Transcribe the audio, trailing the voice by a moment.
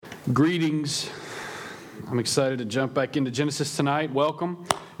Greetings. I'm excited to jump back into Genesis tonight. Welcome.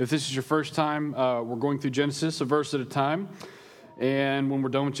 If this is your first time, we're going through Genesis a verse at a time. And when we're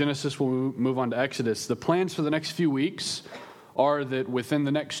done with Genesis, we'll move on to Exodus. The plans for the next few weeks are that within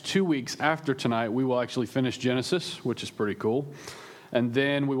the next 2 weeks after tonight, we will actually finish Genesis, which is pretty cool. And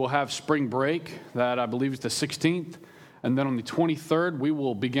then we will have spring break, that I believe is the 16th. And then on the 23rd, we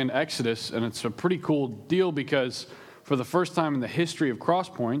will begin Exodus. And it's a pretty cool deal because for the first time in the history of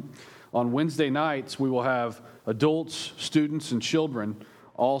Crosspoint, on Wednesday nights, we will have adults, students, and children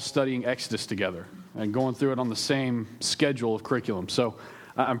all studying Exodus together and going through it on the same schedule of curriculum. So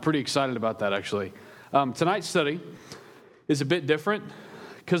I'm pretty excited about that, actually. Tonight's study is a bit different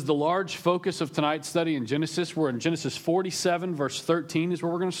because the large focus of tonight's study in Genesis, we're in Genesis 47, verse 13 is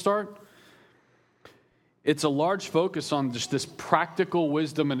where we're going to start. It's a large focus on just this practical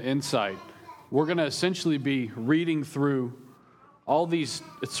wisdom and insight. We're going to essentially be reading through all these,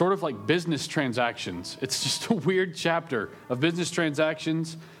 it's sort of like business transactions. It's just a weird chapter of business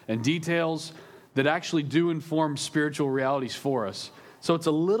transactions and details that actually do inform spiritual realities for us. So it's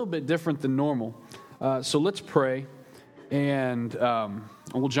a little bit different than normal. So let's pray, and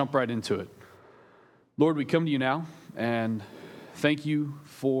we'll jump right into it. Lord, we come to you now, and thank you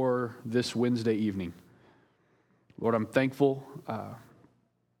for this Wednesday evening. Lord, I'm thankful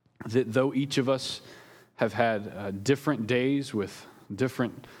that though each of us have had different days with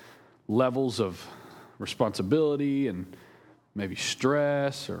different levels of responsibility and maybe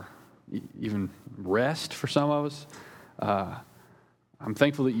stress or even rest for some of us, I'm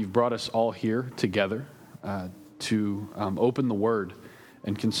thankful that you've brought us all here together to open the Word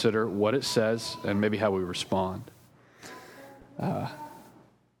and consider what it says and maybe how we respond.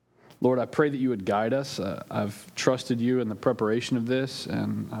 Lord, I pray that you would guide us. I've trusted you in the preparation of this,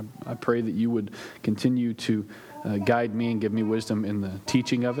 and I pray that you would continue to guide me and give me wisdom in the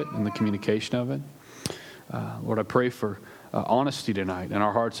teaching of it and the communication of it. Lord, I pray for honesty tonight in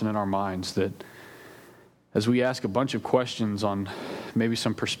our hearts and in our minds, that as we ask a bunch of questions on maybe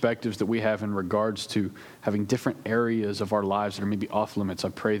some perspectives that we have in regards to having different areas of our lives that are maybe off limits, I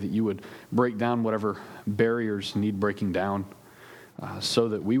pray that you would break down whatever barriers need breaking down, so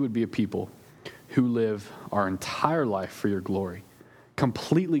that we would be a people who live our entire life for your glory,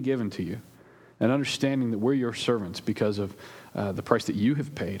 completely given to you, and understanding that we're your servants because of the price that you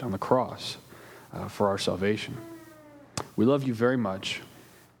have paid on the cross for our salvation. We love you very much.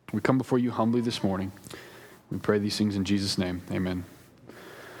 We come before you humbly this morning. We pray these things in Jesus' name. Amen.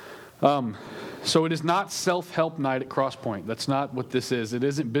 So it is not self-help night at Crosspoint. That's not what this is. It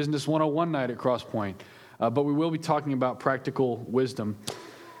isn't Business 101 night at Crosspoint. But we will be talking about practical wisdom.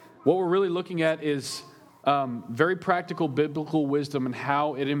 What we're really looking at is very practical biblical wisdom and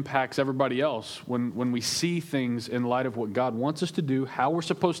how it impacts everybody else when we see things in light of what God wants us to do, how we're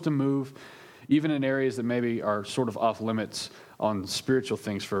supposed to move, even in areas that maybe are sort of off limits on spiritual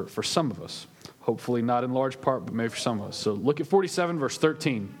things for some of us. Hopefully not in large part, but maybe for some of us. So look at 47, verse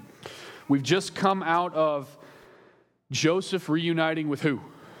 13. We've just come out of Joseph reuniting with who?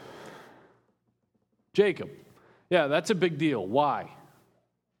 Jacob. Yeah, that's a big deal. Why?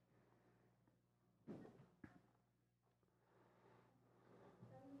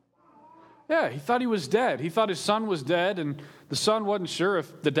 Yeah, he thought he was dead. He thought his son was dead, and the son wasn't sure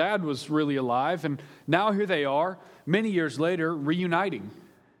if the dad was really alive. And now here they are, many years later, reuniting.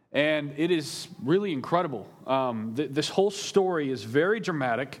 And it is really incredible. This whole story is very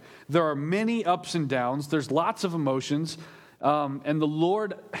dramatic. There are many ups and downs. There's lots of emotions. And the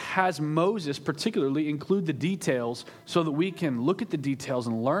Lord has Moses particularly include the details so that we can look at the details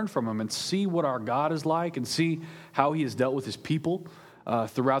and learn from them and see what our God is like and see how he has dealt with his people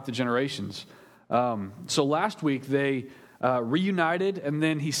throughout the generations. So last week they reunited, and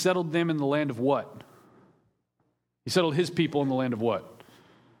then he settled them in the land of what? He settled his people in the land of what?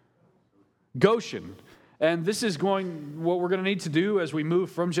 Goshen. And this is what we're going to need to do as we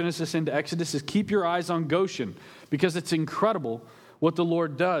move from Genesis into Exodus is keep your eyes on Goshen, because it's incredible what the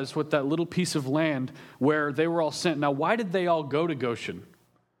Lord does with that little piece of land where they were all sent. Now, why did they all go to Goshen?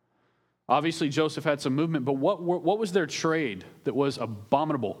 Obviously, Joseph had some movement, but what was their trade that was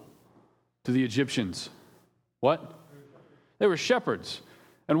abominable to the Egyptians? What? They were shepherds.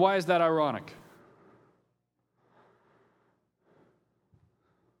 And why is that ironic?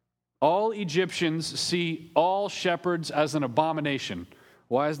 All Egyptians see all shepherds as an abomination.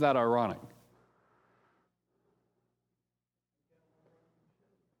 Why is that ironic?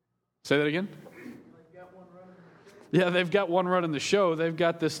 Say that again? Yeah, they've got one running the show. They've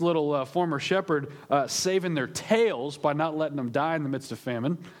got this little former shepherd saving their tails by not letting them die in the midst of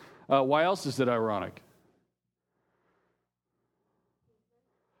famine. Why else is it ironic?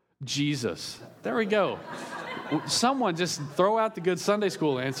 Jesus. There we go. Someone just throw out the good Sunday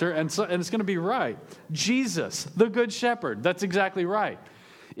school answer, and it's going to be right. Jesus, the Good Shepherd. That's exactly right.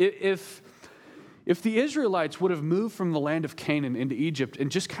 If the Israelites would have moved from the land of Canaan into Egypt and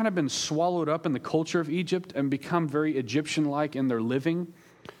just kind of been swallowed up in the culture of Egypt and become very Egyptian-like in their living,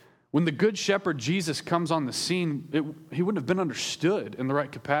 when the Good Shepherd Jesus comes on the scene, he wouldn't have been understood in the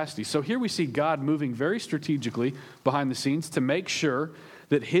right capacity. So here we see God moving very strategically behind the scenes to make sure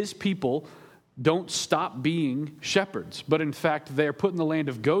that his people don't stop being shepherds, but in fact they're put in the land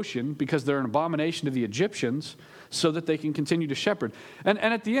of Goshen because they're an abomination to the Egyptians so that they can continue to shepherd. And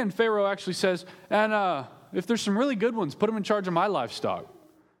at the end, Pharaoh actually says, and if there's some really good ones, put them in charge of my livestock.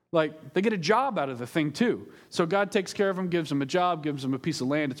 Like, they get a job out of the thing too. So God takes care of them, gives them a job, gives them a piece of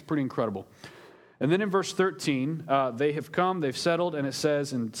land. It's pretty incredible. And then in verse 13, they have come, they've settled, and it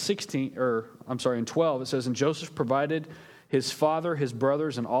says in 12, it says, and Joseph provided his father, his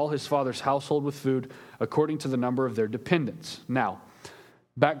brothers, and all his father's household with food according to the number of their dependents. Now,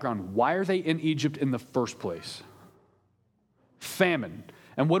 background, why are they in Egypt in the first place? Famine.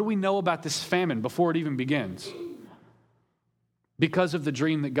 And what do we know about this famine before it even begins? Because of the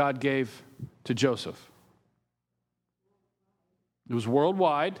dream that God gave to Joseph. It was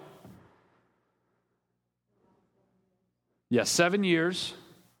worldwide. Yeah, 7 years.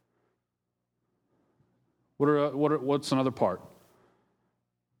 What's another part?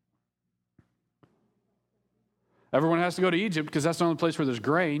 Everyone has to go to Egypt because that's the only place where there's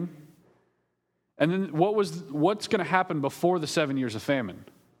grain. And then what's going to happen before the 7 years of famine?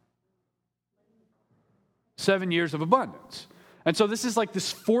 7 years of abundance. And so this is like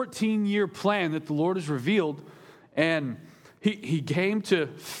this 14-year plan that the Lord has revealed. And he came to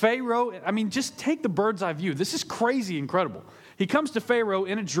Pharaoh. I mean, just take the bird's eye view. This is crazy incredible. He comes to Pharaoh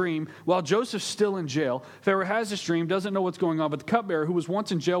in a dream while Joseph's still in jail. Pharaoh has this dream, doesn't know what's going on, but the cupbearer who was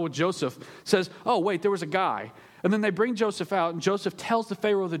once in jail with Joseph says, oh, wait, there was a guy. And then they bring Joseph out, and Joseph tells the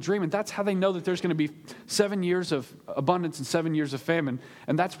Pharaoh the dream, and that's how they know that there's going to be 7 years of abundance and 7 years of famine.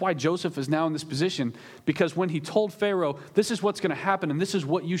 And that's why Joseph is now in this position, because when he told Pharaoh, this is what's going to happen, and this is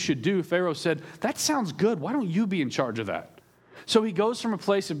what you should do, Pharaoh said, that sounds good. Why don't you be in charge of that? So he goes from a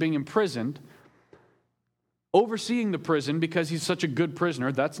place of being imprisoned, overseeing the prison because he's such a good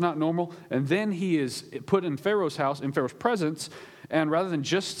prisoner. That's not normal. And then he is put in Pharaoh's house, in Pharaoh's presence, and rather than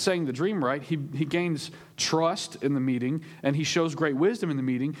just saying the dream right, he gains trust in the meeting, and he shows great wisdom in the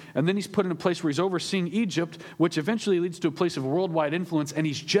meeting, and then he's put in a place where he's overseeing Egypt, which eventually leads to a place of worldwide influence, and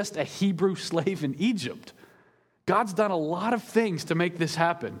he's just a Hebrew slave in Egypt. God's done a lot of things to make this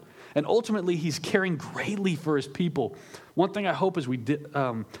happen, and ultimately he's caring greatly for his people. One thing I hope as we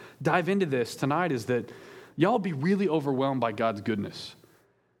dive into this tonight is that y'all be really overwhelmed by God's goodness.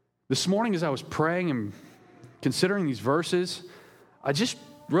 This morning as I was praying and considering these verses, I just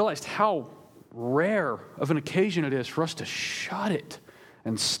realized how rare of an occasion it is for us to shut it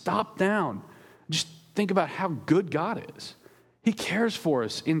and stop down. Just think about how good God is. He cares for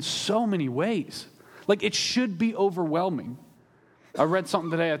us in so many ways. Like, it should be overwhelming. I read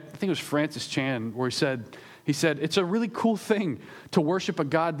something today, I think it was Francis Chan, where he said, it's a really cool thing to worship a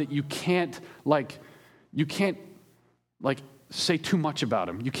God that you can't say too much about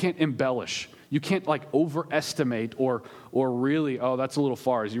him. You can't embellish. You can't overestimate or really, oh, that's a little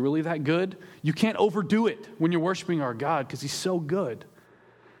far. Is he really that good? You can't overdo it when you're worshiping our God because he's so good.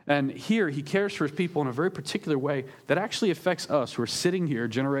 And here he cares for his people in a very particular way that actually affects us who are sitting here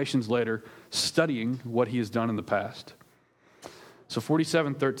generations later studying what he has done in the past. So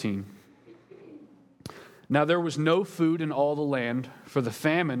 47:13. Now there was no food in all the land, for the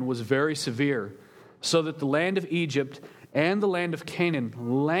famine was very severe, so that the land of Egypt and the land of Canaan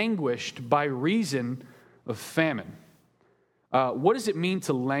languished by reason of famine. What does it mean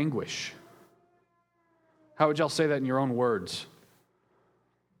to languish? How would y'all say that in your own words?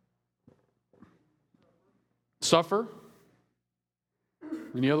 Suffer?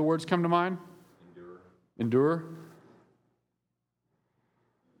 Any other words come to mind? Endure?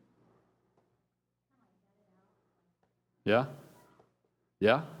 Yeah?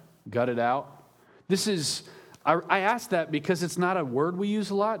 Yeah? Gut it out? This is... I ask that because it's not a word we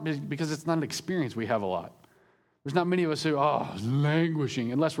use a lot, because it's not an experience we have a lot. There's not many of us who,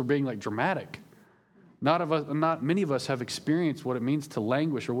 languishing, unless we're being dramatic. Not many of us have experienced what it means to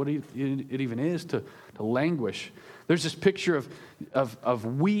languish, or what it even is to languish. There's this picture of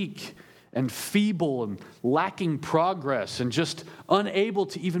weak and feeble and lacking progress and just unable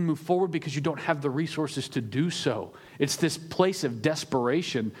to even move forward because you don't have the resources to do so. It's this place of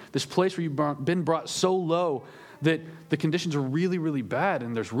desperation, this place where you've been brought so low that the conditions are really, really bad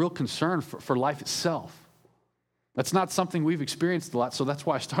and there's real concern for life itself. That's not something we've experienced a lot, so that's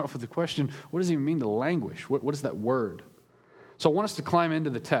why I start off with the question, what does it even mean to languish? What is that word? So I want us to climb into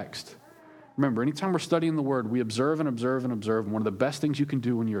the text. Remember, anytime we're studying the Word, we observe and observe and observe. And one of the best things you can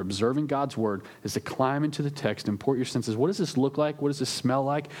do when you're observing God's Word is to climb into the text and port your senses. What does this look like? What does this smell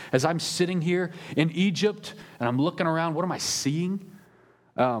like? As I'm sitting here in Egypt and I'm looking around, what am I seeing?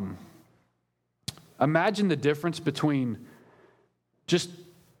 Imagine the difference between, just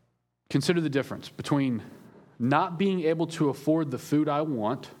consider the difference between not being able to afford the food I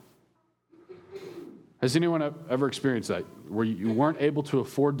want. Has anyone ever experienced that, where you weren't able to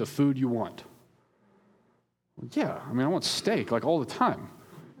afford the food you want? Yeah, I mean, I want steak like all the time.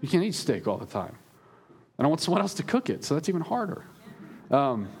 You can't eat steak all the time. And I want someone else to cook it, so that's even harder.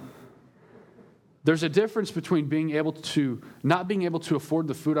 There's a difference between not being able to afford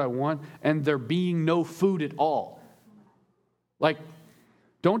the food I want and there being no food at all. Like,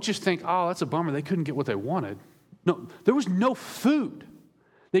 don't just think, oh, that's a bummer, they couldn't get what they wanted. No, there was no food.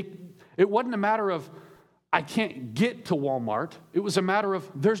 It wasn't a matter of, I can't get to Walmart. It was a matter of,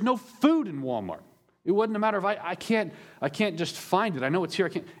 there's no food in Walmart. It wasn't a matter of, I can't just find it. I know it's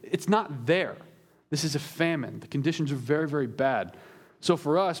here. It's not there. This is a famine. The conditions are very, very bad. So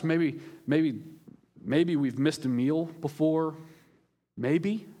for us, maybe we've missed a meal before.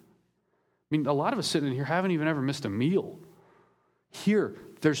 Maybe. I mean, a lot of us sitting in here haven't even ever missed a meal. Here,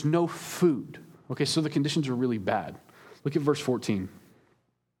 there's no food. Okay, so the conditions are really bad. Look at verse 14.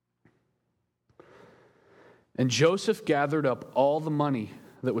 And Joseph gathered up all the money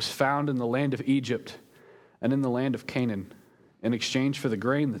that was found in the land of Egypt and in the land of Canaan in exchange for the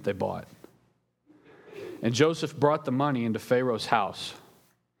grain that they bought. And Joseph brought the money into Pharaoh's house.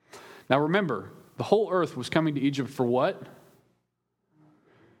 Now remember, the whole earth was coming to Egypt for what?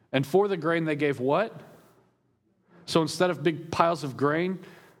 And for the grain they gave what? So instead of big piles of grain,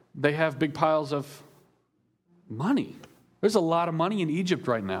 they have big piles of money. There's a lot of money in Egypt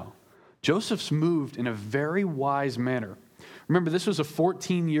right now. Joseph's moved in a very wise manner. Remember, this was a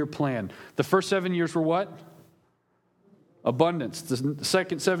 14-year plan. The first 7 years were what? Abundance. The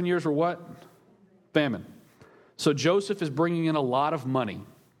second 7 years were what? Famine. So Joseph is bringing in a lot of money.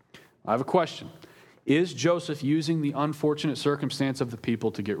 I have a question. Is Joseph using the unfortunate circumstance of the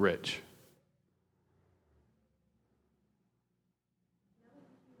people to get rich?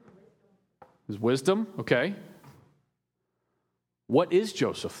 His wisdom, okay. What is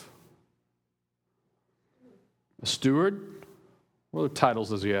Joseph? A steward? What other titles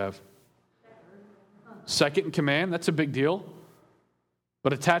does he have? Second in command, that's a big deal.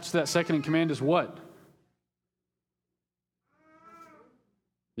 But attached to that second in command is what?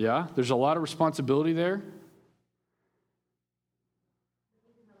 Yeah, there's a lot of responsibility there.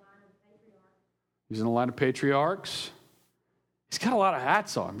 He's in the line of patriarchs. He's got a lot of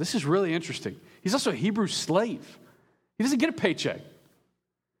hats on. This is really interesting. He's also a Hebrew slave. He doesn't get a paycheck.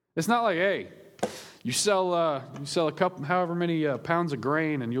 It's not like, hey, you sell a couple, however many pounds of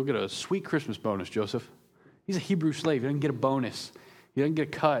grain, and you'll get a sweet Christmas bonus, Joseph. He's a Hebrew slave. He doesn't get a bonus. He doesn't get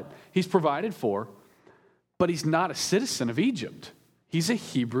a cut. He's provided for, but he's not a citizen of Egypt. He's a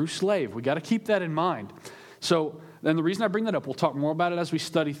Hebrew slave. We got to keep that in mind. So, and the reason I bring that up, we'll talk more about it as we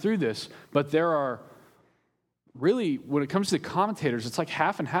study through this, but there are really, when it comes to the commentators, it's like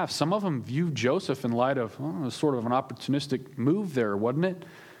half and half. Some of them view Joseph in light of sort of an opportunistic move there, wasn't it?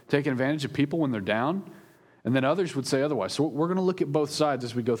 Taking advantage of people when they're down. And then others would say otherwise. So we're going to look at both sides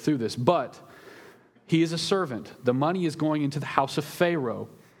as we go through this. But he is a servant. The money is going into the house of Pharaoh.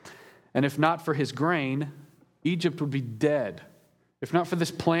 And if not for his grain, Egypt would be dead. If not for this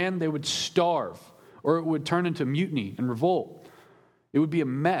plan, they would starve, or it would turn into mutiny and revolt. It would be a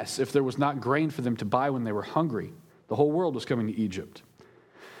mess if there was not grain for them to buy when they were hungry. The whole world was coming to Egypt.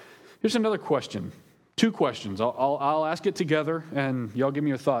 Here's another question. Two questions. I'll ask it together, and y'all give me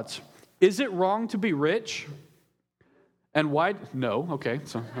your thoughts. Is it wrong to be rich? And why? No. Okay,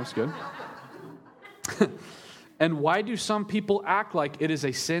 so that's good. And why do some people act like it is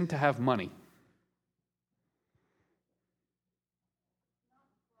a sin to have money?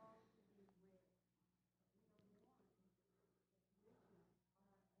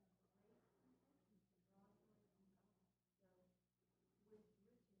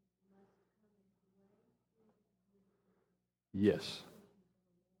 Yes.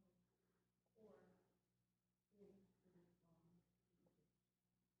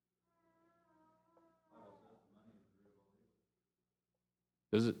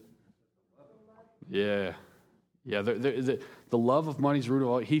 Is it? Yeah. Yeah. The love of money is root of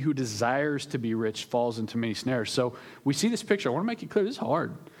all. He who desires to be rich falls into many snares. So we see this picture. I want to make it clear. This is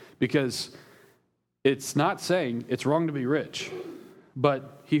hard because it's not saying it's wrong to be rich.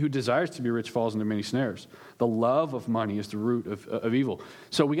 but he who desires to be rich falls into many snares. The love of money is the root of evil.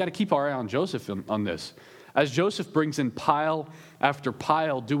 So we got to keep our eye on Joseph on this. As Joseph brings in pile after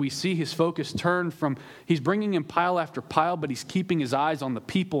pile, do we see his focus turn from, he's bringing in pile after pile, but he's keeping his eyes on the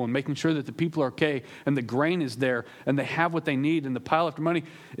people and making sure that the people are okay and the grain is there and they have what they need and the pile after money.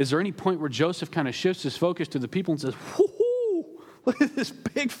 Is there any point where Joseph kind of shifts his focus to the people and says, whoo, look at this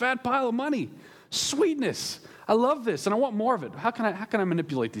big fat pile of money. Sweetness. I love this and I want more of it. How can I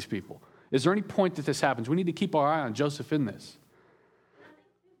manipulate these people? Is there any point that this happens? We need to keep our eye on Joseph in this.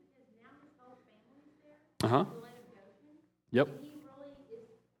 Uh-huh. Yep. He really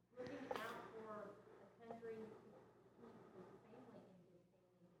is looking out for a country whose family in good standing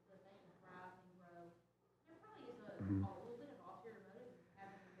so they can thrive and grow. There probably is a little bit of ulterior motive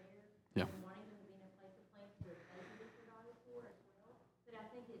having them there and wanting them to be in a place of plenty to replace it if God is for as well. But I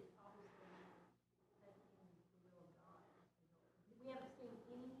think it's obviously taking the will of God. We haven't seen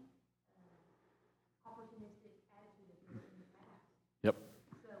any opportunistic attitude of his in the past. Yep.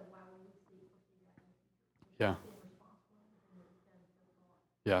 So why would we foresee that in the future? Yeah.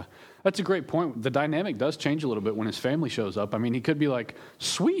 Yeah, that's a great point. The dynamic does change a little bit when his family shows up. I mean, he could be like,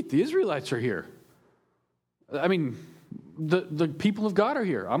 sweet, the Israelites are here. I mean, the people of God are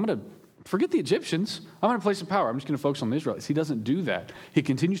here. I'm going to forget the Egyptians. I'm going to place some power. I'm just going to focus on the Israelites. He doesn't do that. He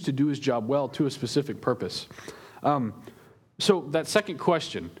continues to do his job well to a specific purpose. So that second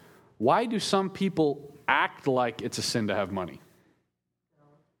question, why do some people act like it's a sin to have money?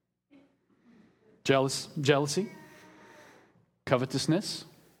 Jealousy? Covetousness?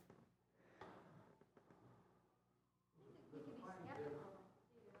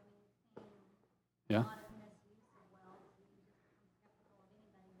 Yeah.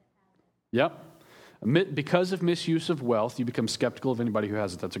 Yep. Because of misuse of wealth, you become skeptical of anybody who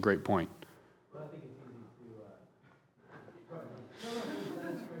has it. That's a great point. Well, I think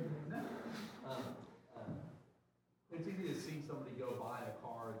it's easy to see somebody go buy a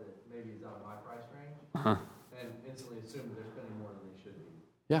car that maybe is out of my price range and instantly assume that they're spending more than they should be.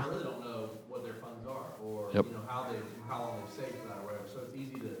 Yeah. I really don't know what their funds are or how long they've saved for that or whatever. So it's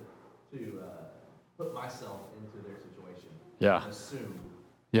easy to put myself into their situation. Yeah. And assume.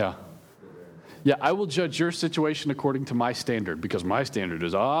 Yeah. Yeah, I will judge your situation according to my standard because my standard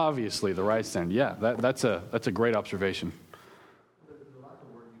is obviously the right standard. Yeah, that's a great observation. There's lots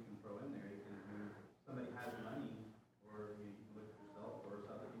of words you can throw in there. Somebody has money, or you can look at yourself, or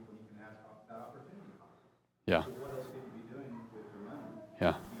other people you can ask about opportunity cost. Yeah. So what else could you be doing with your money?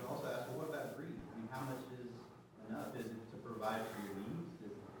 Yeah. You can also ask, well, what about greed? I mean, how much is enough? Is it to provide for your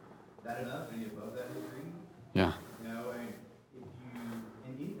needs? Is that enough? Any above that is greed? Yeah. You know, I mean,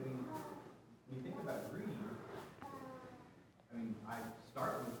 when you think about greed, I mean, I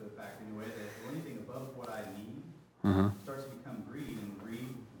start with the fact anyway that anything above what I need starts to become greed, and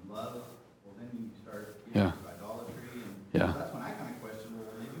love, well, then you start getting into idolatry, and so that's when I kind of question, well,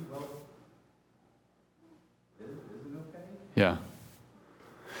 maybe, is it okay? Yeah.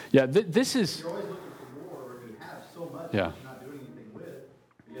 Yeah, this is... You're always looking for more, or to have so much that you're not doing anything with,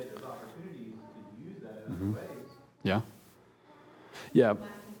 but yet there's opportunities to use that in other ways. Yeah. Yeah.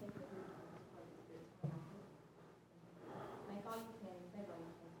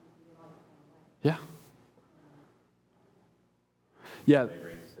 Yeah. Yeah.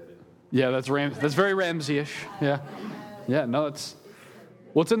 Yeah, that's very Ramsey-ish. Yeah. Yeah, no, it's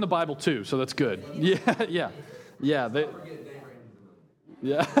in the Bible too, so that's good. Yeah, yeah. Yeah.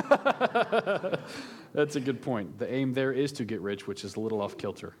 Yeah. That's a good point. The aim there is to get rich, which is a little off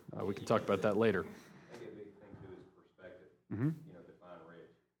kilter. We can talk about that later. I think a big thing too is perspective. Define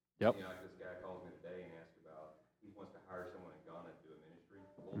rich. Yep. Like this guy called me today and asked about, he wants to hire someone in Ghana to do a ministry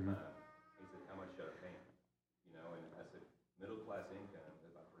full time. He said, how much should I pay him? And I said, middle class income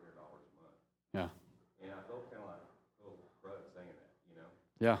is about $300 a month. Yeah. And I felt kind of like a little crud saying that,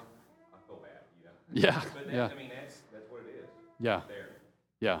 Yeah. I feel bad, Yeah. But yeah. That's what it is. Yeah. There.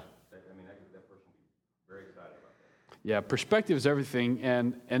 Yeah. That person would be very excited about that. Yeah, perspective is everything.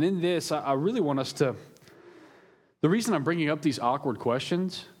 And in this, I really want us to... The reason I'm bringing up these awkward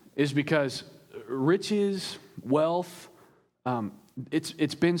questions is because riches, wealth,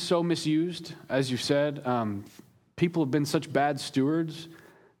 it's been so misused, as you said. People have been such bad stewards.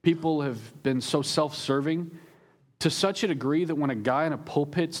 People have been so self-serving to such a degree that when a guy in a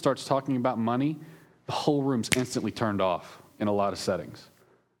pulpit starts talking about money, the whole room's instantly turned off in a lot of settings.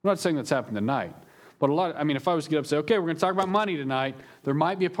 I'm not saying that's happened tonight, but if I was to get up and say, okay, we're going to talk about money tonight, there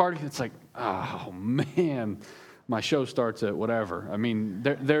might be a part of you that's like, oh, man, my show starts at whatever. I mean,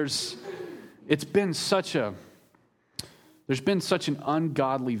 there's been such an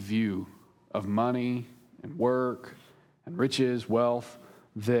ungodly view of money and work and riches, wealth,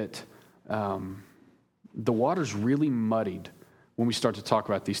 that the water's really muddied when we start to talk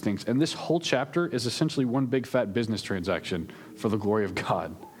about these things. And this whole chapter is essentially one big fat business transaction for the glory of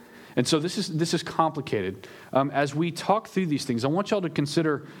God. And so this is complicated. As we talk through these things, I want y'all to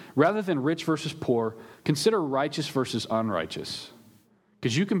consider, rather than rich versus poor, consider righteous versus unrighteous.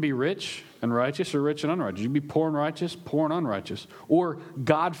 Because you can be rich and righteous or rich and unrighteous. You can be poor and righteous, poor and unrighteous. Or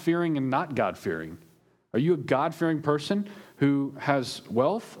God-fearing and not God-fearing. Are you a God-fearing person who has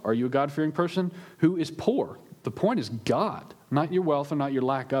wealth? Are you a God-fearing person who is poor? The point is God, not your wealth or not your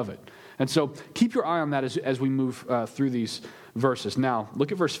lack of it. And so keep your eye on that as we move through these verses. Now,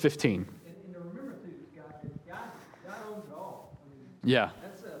 look at verse 15. And remember, too, God owns it all. I mean, Yeah.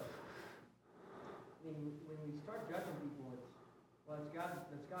 That's when we start judging people,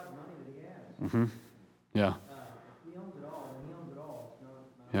 it's God's money that He has. Mm-hmm. Yeah. He owns it all, and He owns it all. It's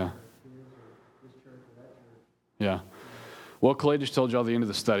not Yeah. this church or that church. Yeah. Well, Clay just told you all the end of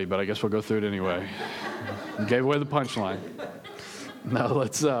the study, but I guess we'll go through it anyway. Gave away the punchline. No,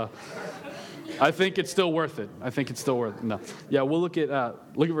 let's. I think it's still worth it. No. Yeah, we'll look at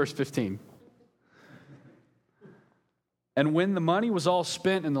verse 15. And when the money was all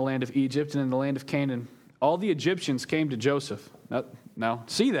spent in the land of Egypt and in the land of Canaan, all the Egyptians came to Joseph. Now,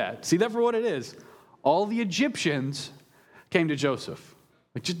 see that for what it is. All the Egyptians came to Joseph.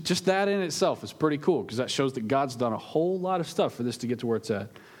 Like just that in itself is pretty cool, because that shows that God's done a whole lot of stuff for this to get to where it's at.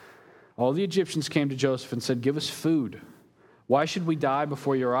 All the Egyptians came to Joseph and said, "Give us food. Why should we die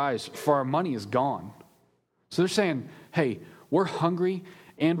before your eyes? For our money is gone." So they're saying, hey, we're hungry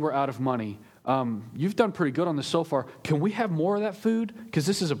and we're out of money. You've done pretty good on this so far. Can we have more of that food? Because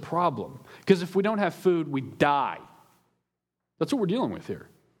this is a problem. Because if we don't have food, we die. That's what we're dealing with here.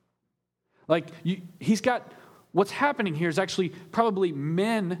 What's happening here is actually probably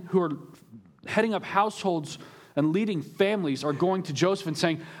men who are heading up households and leading families are going to Joseph and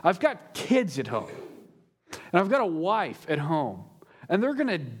saying, I've got kids at home, and I've got a wife at home, and they're going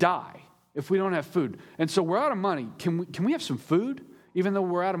to die if we don't have food. And so we're out of money. Can we have some food, even though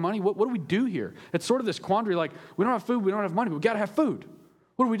we're out of money? What do we do here? It's sort of this quandary, like, we don't have food, we don't have money, but we've got to have food.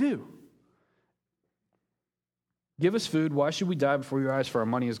 What do we do? Give us food. Why should we die before your eyes? For our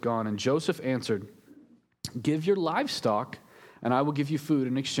money is gone. And Joseph answered, give your livestock, and I will give you food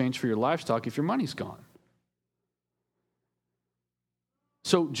in exchange for your livestock if your money's gone.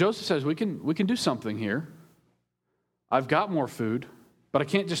 So Joseph says, we can do something here. I've got more food, but I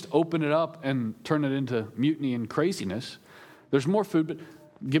can't just open it up and turn it into mutiny and craziness. There's more food, but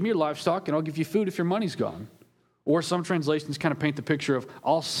give me your livestock, and I'll give you food if your money's gone. Or some translations kind of paint the picture of,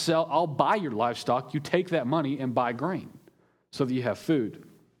 I'll buy your livestock, you take that money and buy grain so that you have food.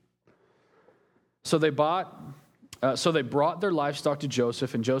 So they brought their livestock to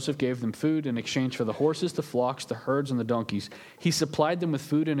Joseph, and Joseph gave them food in exchange for the horses, the flocks, the herds, and the donkeys. He supplied them with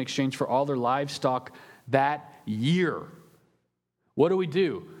food in exchange for all their livestock that year. What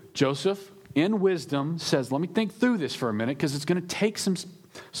do? Joseph, in wisdom, says, let me think through this for a minute, because it's going to take some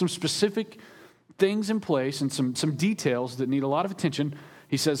specific things in place and some details that need a lot of attention.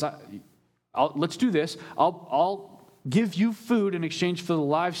 He says, let's do this. I'll give you food in exchange for the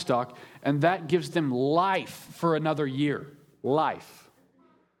livestock, and that gives them life for another year. Life.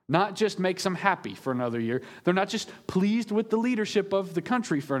 Not just makes them happy for another year. They're not just pleased with the leadership of the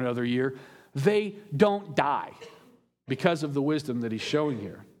country for another year. They don't die because of the wisdom that he's showing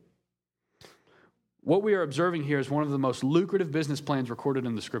here. What we are observing here is one of the most lucrative business plans recorded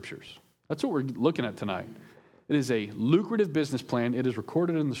in the Scriptures. That's what we're looking at tonight. It is a lucrative business plan. It is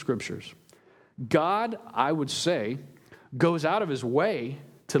recorded in the Scriptures. God, I would say, goes out of his way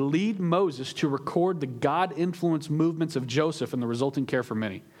to lead Moses to record the God-influenced movements of Joseph and the resulting care for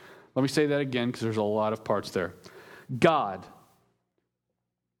many. Let me say that again, because there's a lot of parts there. God,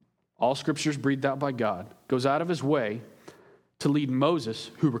 all Scriptures breathed out by God, goes out of his way to lead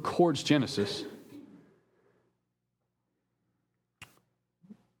Moses, who records Genesis.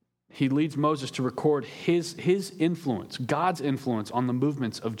 He leads Moses to record his influence, God's influence on the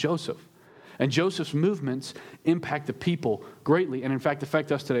movements of Joseph. And Joseph's movements impact the people greatly, and in fact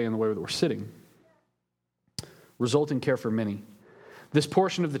affect us today in the way that we're sitting. Resulting care for many. This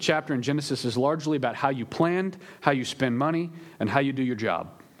portion of the chapter in Genesis is largely about how you planned, how you spend money, and how you do your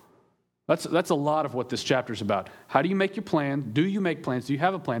job. That's a lot of what this chapter is about. How do you make your plan? Do you make plans? Do you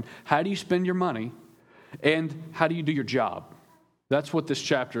have a plan? How do you spend your money? And how do you do your job? That's what this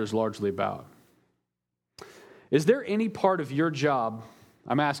chapter is largely about. Is there any part of your job,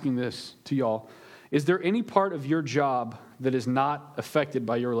 I'm asking this to y'all, is there any part of your job that is not affected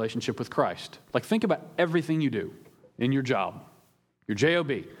by your relationship with Christ? Like, think about everything you do in your job, your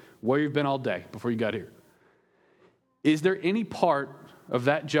job, where you've been all day before you got here. is there any part of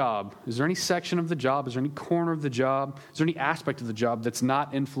that job, is there any section of the job, is there any corner of the job, is there any aspect of the job that's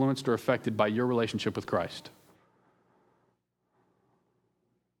not influenced or affected by your relationship with Christ?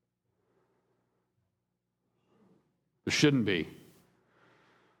 There shouldn't be.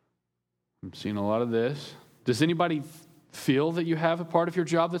 I'm seeing a lot of this. Does anybody feel that you have a part of your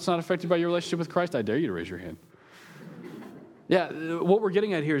job that's not affected by your relationship with Christ? I dare you to raise your hand. Yeah, what we're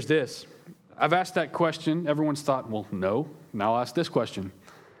getting at here is this. I've asked that question. Everyone's thought, well, no. Now I'll ask this question.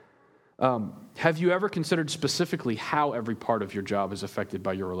 Have you ever considered specifically how every part of your job is affected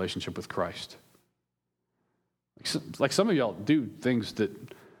by your relationship with Christ? Like some of y'all do things that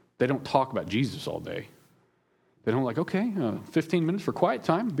they don't talk about Jesus all day. They don't 15 minutes for quiet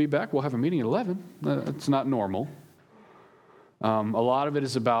time. Be back. We'll have a meeting at 11. It's not normal. A lot of it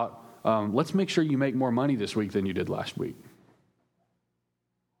is about, let's make sure you make more money this week than you did last week.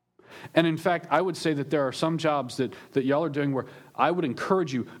 And in fact, I would say that there are some jobs that y'all are doing where I would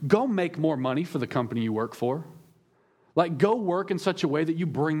encourage you, go make more money for the company you work for. Like, go work in such a way that you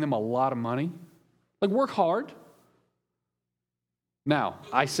bring them a lot of money. Like, work hard. Now,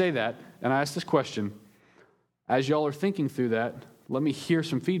 I say that, and I ask this question. As y'all are thinking through that, let me hear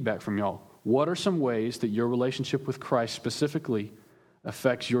some feedback from y'all. What are some ways that your relationship with Christ specifically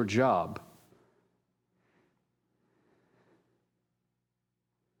affects your job?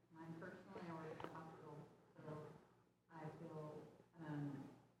 Mine personally, I work at the hospital, so I feel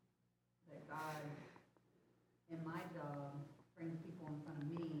that God, in my job, brings people in front of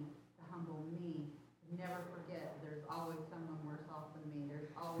me to humble me. Never forget, there's always someone worse off than me.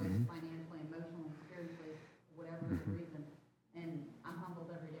 There's always financially, emotionally, spiritually, whatever the reason. And I'm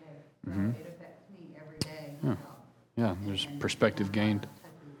humbled every day. So it affects me every day. Yeah. Yeah, there's perspective gained.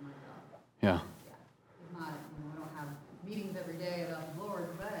 Yeah. It's not, we don't have meetings every day about the Lord,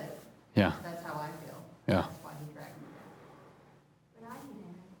 but Yeah. that's how I feel. Yeah. That's why He dragged me back. But I can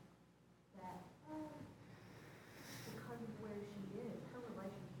add that because of where she is, her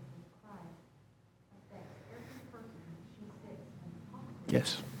relationship with Christ affects every person that she sits and talks to.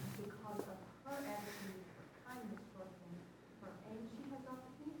 Yes. Because of her attitude, her kindness towards them, and she has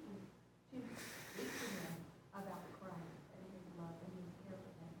opportunities to speak to them about Christ and His love and His care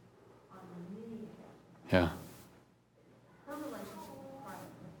for them on many occasions. Yeah. Her relationship with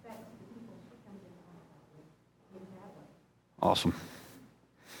Christ affects the people she comes in contact with in that way. Awesome.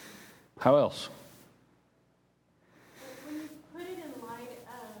 How else? When you put it in light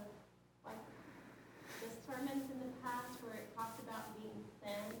of, like, the sermons in the past where it talks about being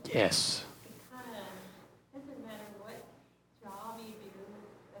sent, Yes. it kind of doesn't matter what job you do.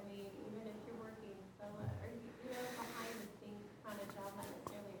 I mean, even if you're working solo, or behind the scenes kind of job, not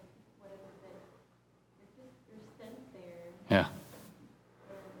necessarily whatever, but you're sent there. Yeah.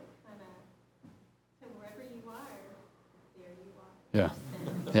 And it kind of, so wherever you are, there you are. Yeah.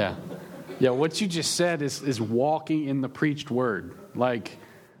 Yeah. Yeah, what you just said is walking in the preached word. Like,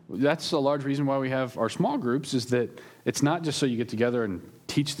 that's a large reason why we have our small groups, is that it's not just so you get together and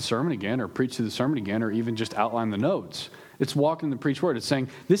teach the sermon again or preach through the sermon again or even just outline the notes. It's walking the preached word. It's saying,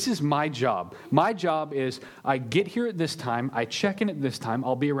 this is my job. My job is I get here at this time. I check in at this time.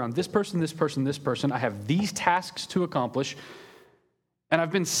 I'll be around this person, this person, this person. I have these tasks to accomplish. And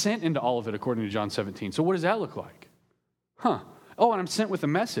I've been sent into all of it according to John 17. So what does that look like? Oh, and I'm sent with a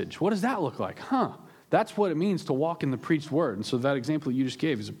message. What does that look like? That's what it means to walk in the preached word. And so that example you just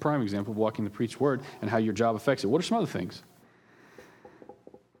gave is a prime example of walking the preached word and how your job affects it. What are some other things?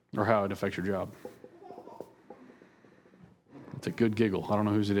 Or how it affects your job? It's a good giggle. I don't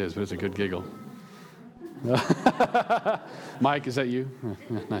know whose it is, but it's a good giggle. Mike, is that you?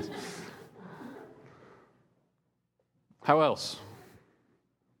 Yeah, nice. How else?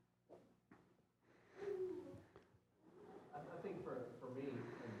 I think for me,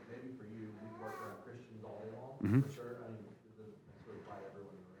 and maybe for you, we work around Christians all day long, Mhm. for sure. I mean, it doesn't necessarily apply to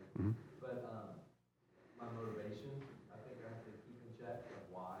everyone in the room. But my motivation, I think I have to keep in check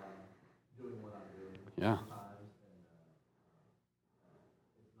of why I'm doing what I'm doing Yeah. sometimes. And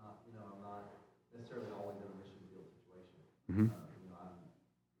it's not, I'm not necessarily always in a mission field situation. Mhm. I'm in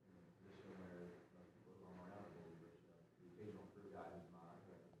a position where most people who I'm around are believers. The occasional crew guy who's not,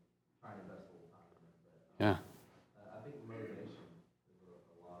 who I've been trying to invest a little time in. But Yeah. I think motivation is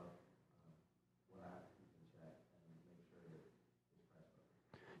a lot of what I have to keep in check and make sure that it's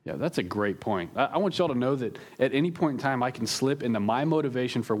Christ-focused. Yeah, that's a great point. I want y'all to know that at any point in time, I can slip into my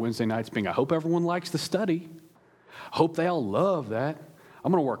motivation for Wednesday nights being, I hope everyone likes the study. Hope they all love that.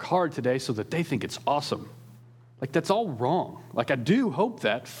 I'm going to work hard today so that they think it's awesome. Like, that's all wrong. Like, I do hope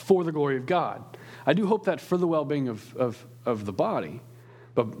that for the glory of God. I do hope that for the well-being of the body.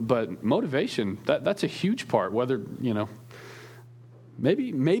 But motivation, that's a huge part, whether,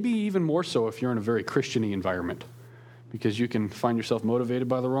 maybe even more so if you're in a very Christian-y environment, because you can find yourself motivated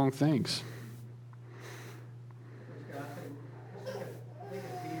by the wrong things. I think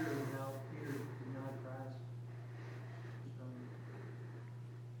of Peter and how Peter denied Christ.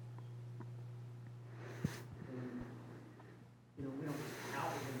 And, we don't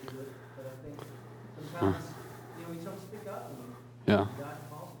outwardly do it, but I think sometimes, we don't speak up when Yeah. God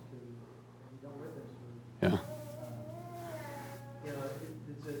calls us to. We don't witness. Yeah.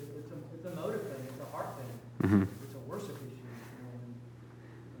 It's a motive thing. It's a heart thing. Mm-hmm. It's a worship issue. And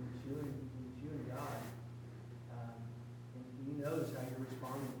it's you and God. And He knows how you're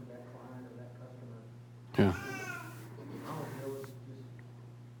responding to that client or that customer. Yeah. I don't know it's just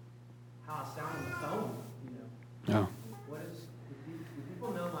how I sound on the phone. Yeah. What is? Do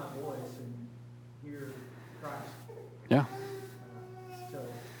people know my voice and hear Christ? Yeah. So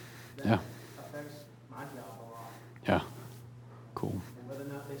that Yeah. affects my job a lot. Yeah. Cool. And whether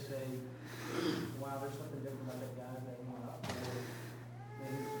or not they say, wow, there's something different about that guy that went up, or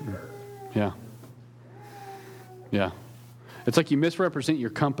maybe it's a jerk. Yeah. Yeah. It's like you misrepresent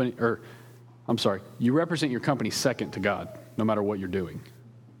your company, you represent your company second to God, no matter what you're doing.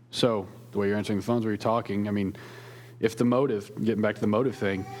 So the way you're answering the phones, where you're talking, if the motive, getting back to the motive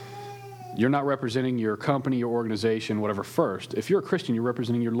thing, you're not representing your company, your organization, whatever first. If you're a Christian, you're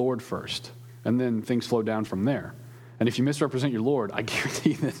representing your Lord first, and then things flow down from there. And if you misrepresent your Lord, I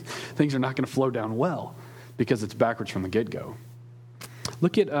guarantee that things are not going to flow down well, because it's backwards from the get-go.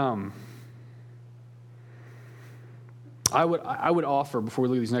 Look at, I would offer, before we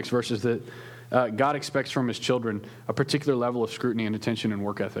look at these next verses, that God expects from his children a particular level of scrutiny and attention and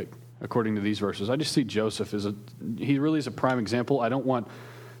work ethic, according to these verses. I just see Joseph he really is a prime example. I don't want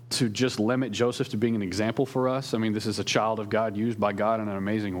to just limit Joseph to being an example for us. This is a child of God, used by God in an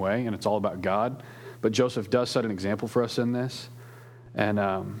amazing way, and it's all about God. But Joseph does set an example for us in this. And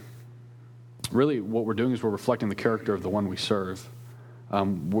really what we're doing is we're reflecting the character of the one we serve.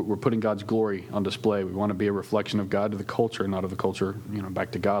 We're putting God's glory on display. We want to be a reflection of God to the culture, not of the culture,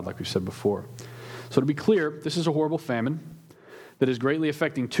 back to God, like we said before. So to be clear, this is a horrible famine that is greatly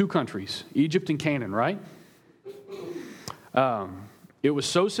affecting two countries, Egypt and Canaan, right? It was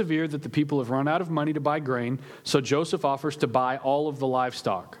so severe that the people have run out of money to buy grain, so Joseph offers to buy all of the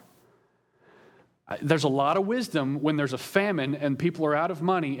livestock. There's a lot of wisdom when there's a famine and people are out of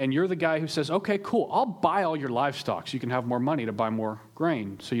money, and you're the guy who says, okay, cool, I'll buy all your livestock so you can have more money to buy more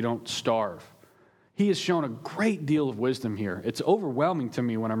grain so you don't starve. He has shown a great deal of wisdom here. It's overwhelming to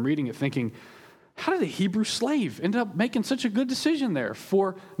me when I'm reading it, thinking, how did a Hebrew slave end up making such a good decision there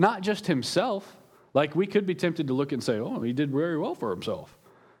for not just himself? Like, we could be tempted to look and say, oh, he did very well for himself.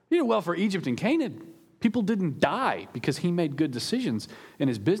 He did well for Egypt and Canaan. People didn't die because he made good decisions in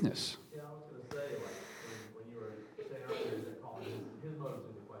his business. Yeah, I was going to say, when you were saying earlier that his motives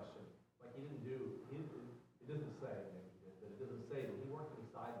in the question, he doesn't say, but it doesn't say that he worked these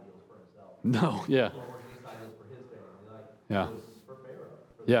side deals for himself. No, yeah. He worked these side deals for his family. Yeah. It was for Pharaoh.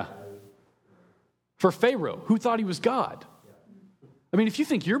 Yeah. For Pharaoh, who thought he was God. If you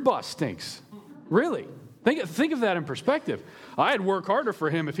think your boss stinks, really, think of that in perspective. I'd work harder for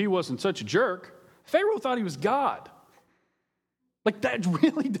him if he wasn't such a jerk. Pharaoh thought he was God. That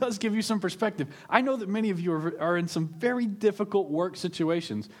really does give you some perspective. I know that many of you are in some very difficult work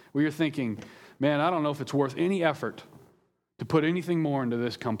situations where you're thinking, man, I don't know if it's worth any effort to put anything more into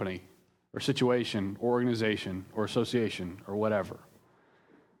this company or situation or organization or association or whatever.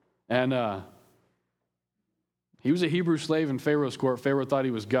 And he was a Hebrew slave in Pharaoh's court. Pharaoh thought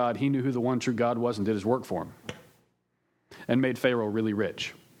he was God. He knew who the one true God was and did his work for him and made Pharaoh really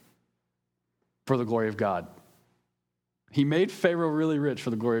rich for the glory of God. He made Pharaoh really rich for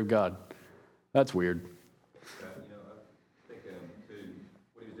the glory of God. That's weird. I think, too,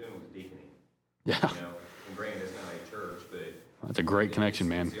 what he was doing was deaconing. Yeah. And granted, it's not a church, but... That's a great connection,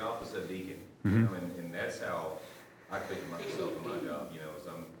 man. It's the office of deacon, Mm-hmm. And that's how I think of myself in my job, is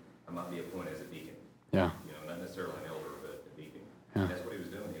I might be appointed as a deacon. Yeah. Not necessarily an elder, but a deacon. Yeah. And that's what he was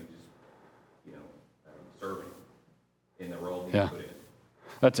doing. He was just, serving in the role he Yeah. put in.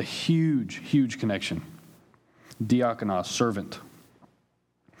 That's a huge, huge connection. Diakonos, servant.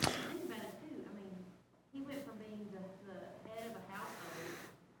 Think about it too. He went from being the head of a household,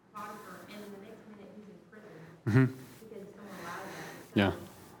 Potiphar, and the next minute he's in prison because someone lied about it. So Yeah.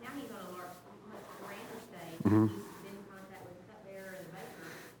 now he's on a much grander stage. Mhm. He's been in contact with the cupbearer and the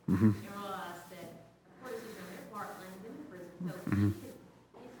baker, Mm-hmm. and realized that, of course, he's on their part, lands him in prison. So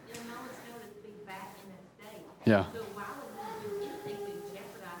he's in a moment's notice to be back in that state. Yeah. So why would he do anything to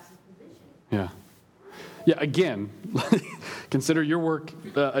jeopardize his position? Yeah. Yeah, again, Consider your work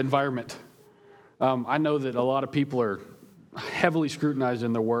environment. I know that a lot of people are heavily scrutinized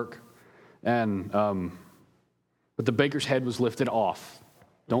in their work, but the baker's head was lifted off.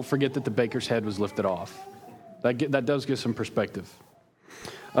 Don't forget that the baker's head was lifted off. That does give some perspective.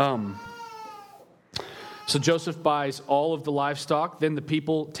 So Joseph buys all of the livestock. Then the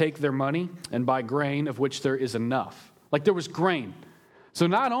people take their money and buy grain, of which there is enough. Like there was grain. So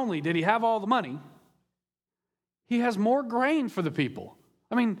not only did he have all the money, he has more grain for the people.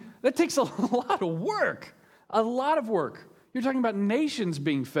 I mean, that takes a lot of work. A lot of work. You're talking about nations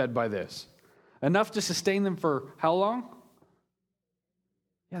being fed by this. Enough to sustain them for how long?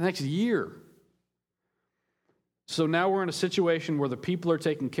 Yeah, the next year. So now we're in a situation where the people are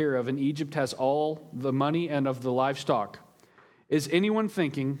taken care of, and Egypt has all the money and of the livestock. Is anyone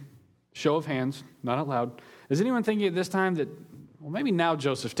thinking, show of hands, not out loud, is anyone thinking at this time that, well, maybe now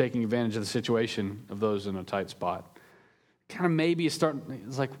Joseph's taking advantage of the situation of those in a tight spot? Kind of maybe it's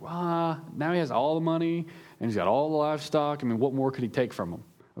like, now he has all the money, and he's got all the livestock. I mean, what more could he take from them?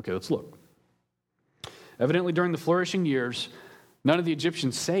 Okay, let's look. Evidently, during the flourishing years, none of the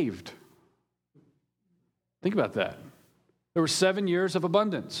Egyptians saved. Think about that. There were 7 years of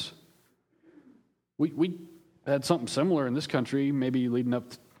abundance. We had something similar in this country, maybe leading up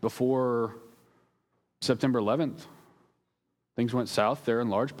before September 11th. Things went south there in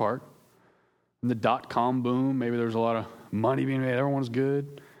large part. And the dot-com boom, maybe there was a lot of money being made. Everyone's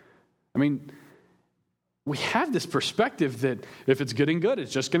good. I mean, we have this perspective that if it's getting good,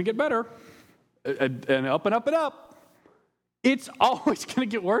 it's just going to get better. And up and up and up. It's always going to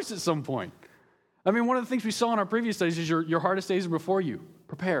get worse at some point. I mean, one of the things we saw in our previous studies is your hardest days are before you.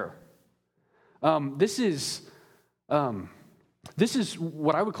 Prepare. This is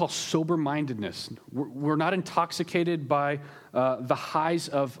what I would call sober-mindedness. We're not intoxicated by the highs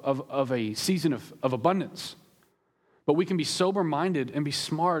of a season of abundance. But we can be sober-minded and be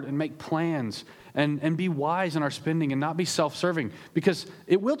smart and make plans and be wise in our spending and not be self-serving, because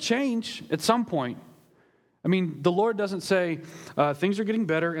it will change at some point. I mean, the Lord doesn't say things are getting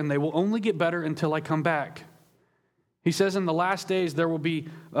better and they will only get better until I come back. He says in the last days there will be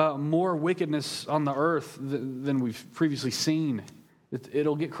more wickedness on the earth than we've previously seen.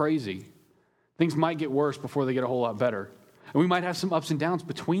 It'll get crazy. Things might get worse before they get a whole lot better. And we might have some ups and downs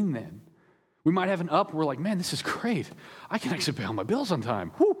between then. We might have an up where we're like, man, this is great. I can actually pay all my bills on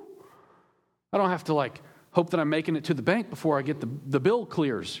time. Whew. I don't have to hope that I'm making it to the bank before I get the bill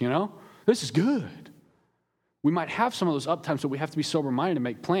clears, This is good. We might have some of those up times, but we have to be sober-minded and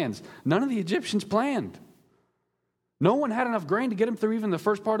make plans. None of the Egyptians planned. No one had enough grain to get them through even the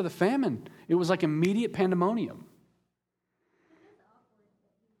first part of the famine. It was like immediate pandemonium.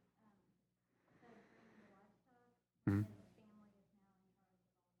 Mm-hmm.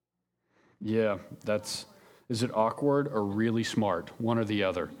 Yeah, is it awkward or really smart? One or the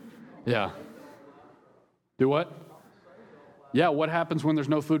other. Yeah. Do what? Yeah, what happens when there's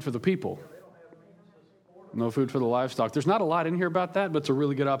no food for the people? No food for the livestock. There's not a lot in here about that, but it's a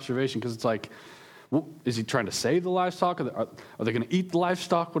really good observation, because it's like, well, is he trying to save the livestock? Are they going to eat the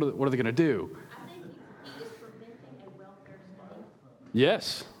livestock? What are they going to do? I think he is preventing a welfare state.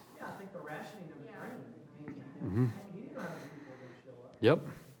 Yes. Yeah, I think the rationing of the grain. Mm-hmm. He didn't have people that show up. Yep.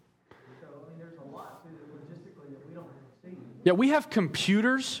 So, there's a lot to it logistically that we don't see. Yeah, we have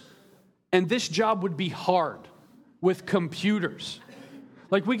computers, and this job would be hard with computers.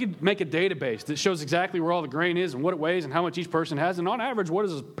 Like, we could make a database that shows exactly where all the grain is and what it weighs and how much each person has. And on average, what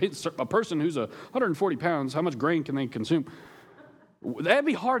is a person who's 140 pounds, how much grain can they consume? That'd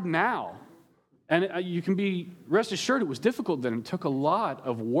be hard now. And you can be rest assured it was difficult then. It took a lot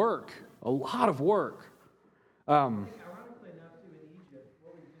of work. Ironically enough, too, in Egypt,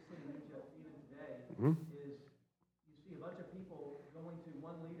 what we've just seen in Egypt even today is you see a bunch of people going to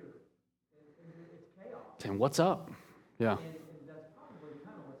one leader, and it's chaos. And what's up? Yeah. And that's probably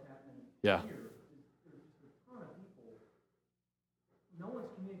kind of what's happening Yeah. here. There's a ton of people. No one's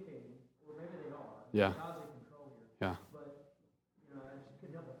communicating, or maybe they are. Yeah. God's in control here. Yeah. But, I just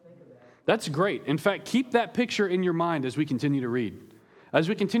couldn't help but think of that. That's great. In fact, keep that picture in your mind as we continue to read. As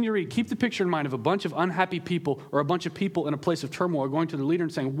we continue to read, keep the picture in mind of a bunch of unhappy people or a bunch of people in a place of turmoil going to the leader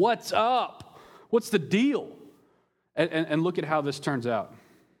and saying, what's up? What's the deal? And look at how this turns out.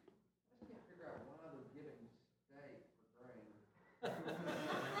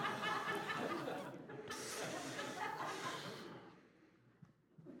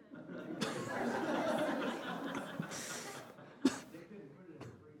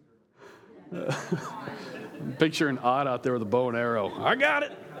 Picturing Odd out there with a bow and arrow. I got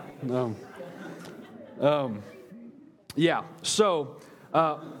it. Yeah. So,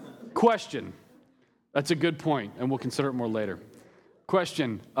 question. That's a good point, and we'll consider it more later.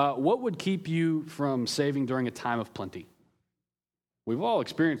 Question, what would keep you from saving during a time of plenty? We've all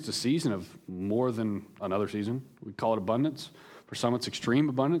experienced a season of more than another season. We call it abundance. For some, it's extreme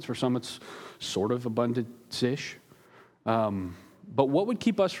abundance. For some, it's sort of abundance-ish. But what would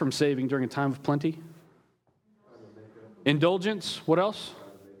keep us from saving during a time of plenty? Indulgence. What else?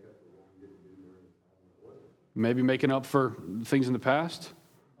 Maybe making up for things in the past.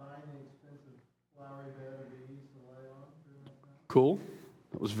 Cool.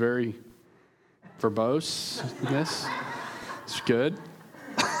 That was very verbose. Yes. It's good.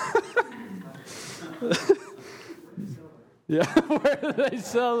 Yeah, where do they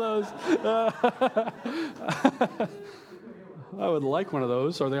sell those? I would like one of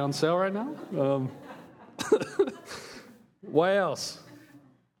those. Are they on sale right now? What else?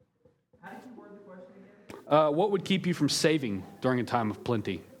 How did you word the question again? What would keep you from saving during a time of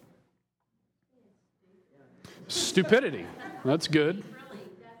plenty? Stupidity. That's good.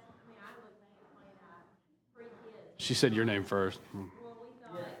 Really, that's, I mean, I look back when three kids. She said your name first. Well, we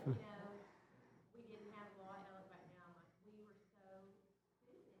thought, we didn't have a lot of right now. Like, we were so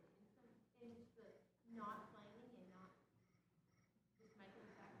stupid and just the not planning and not just making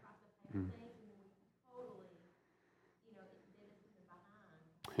the sacrifice of paying things. And then we totally, it did us in the behind.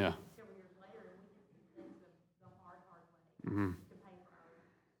 Yeah. Several years later, and we just did things the hard way Mm-hmm. to pay for our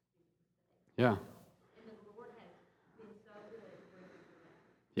stupid mistakes. Yeah. And the Lord has been so good at bringing us through that.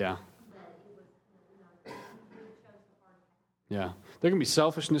 Yeah. That it was, we chose the hard path. Yeah. There can be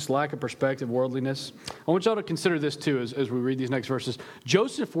selfishness, lack of perspective, worldliness. I want y'all to consider this too as we read these next verses.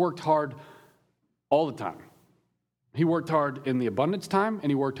 Joseph worked hard all the time. He worked hard in the abundance time,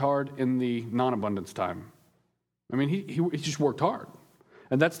 and he worked hard in the non-abundance time. I mean, he just worked hard.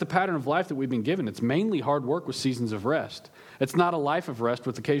 And that's the pattern of life that we've been given. It's mainly hard work with seasons of rest. It's not a life of rest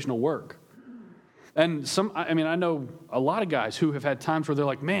with occasional work. And I know a lot of guys who have had times where they're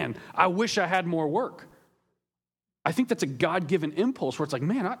like, man, I wish I had more work. I think that's a God-given impulse where it's like,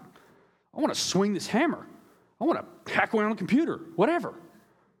 man, I want to swing this hammer. I want to hack away on a computer, whatever.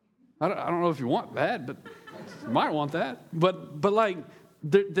 I don't know if you want that, but you might want that. But like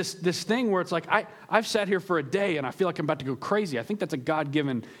this thing where it's like, I've sat here for a day and I feel like I'm about to go crazy. I think that's a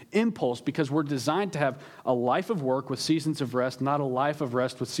God-given impulse because we're designed to have a life of work with seasons of rest, not a life of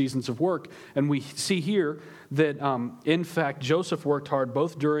rest with seasons of work. And we see here that, in fact, Joseph worked hard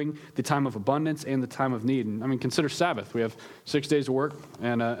both during the time of abundance and the time of need. And I mean, consider Sabbath. We have 6 days of work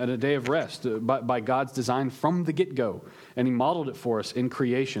and a day of rest by God's design from the get-go. And he modeled it for us in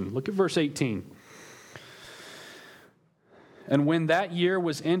creation. Look at verse 18. And when that year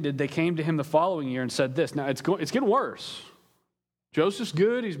was ended, they came to him the following year and said this. Now, it's getting worse. Joseph's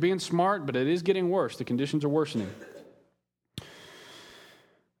good. He's being smart, but it is getting worse. The conditions are worsening.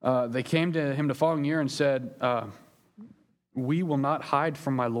 They came to him the following year and said, we will not hide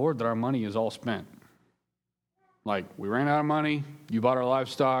from my Lord that our money is all spent. Like, we ran out of money. You bought our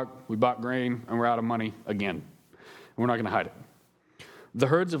livestock. We bought grain, and we're out of money again. And we're not going to hide it. The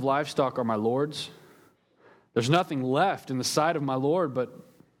herds of livestock are my Lord's. There's nothing left in the sight of my Lord but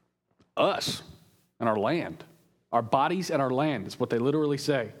us and our land. Our bodies and our land is what they literally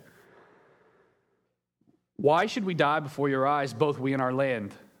say. Why should we die before your eyes, both we and our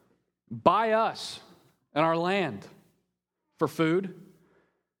land? Buy us and our land for food,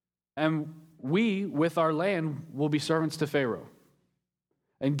 and we, with our land, will be servants to Pharaoh.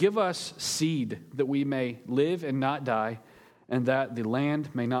 And give us seed that we may live and not die, and that the land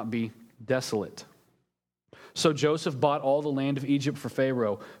may not be desolate. So Joseph bought all the land of Egypt for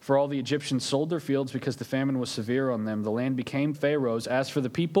Pharaoh, for all the Egyptians sold their fields because the famine was severe on them. The land became Pharaoh's. As for the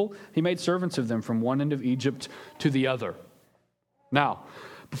people, he made servants of them from one end of Egypt to the other. Now,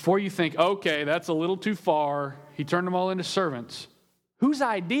 before you think, okay, that's a little too far, he turned them all into servants. Whose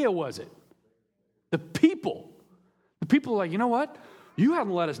idea was it? The people. The people are like, you know what? You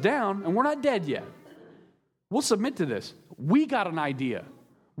haven't let us down, and we're not dead yet. We'll submit to this. We got an idea.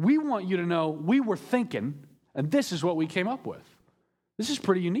 We want you to know we were thinking, and this is what we came up with. This is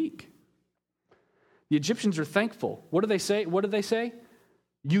pretty unique. The Egyptians are thankful. What do they say? What did they say?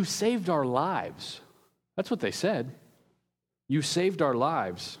 You saved our lives. That's what they said. You saved our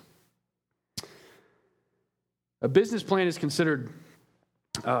lives. A business plan is considered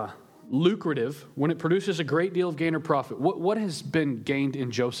lucrative when it produces a great deal of gain or profit. What has been gained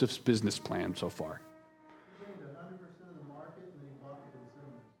in Joseph's business plan so far? He gained 100% of the market, and then he bought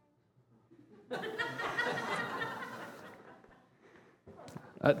the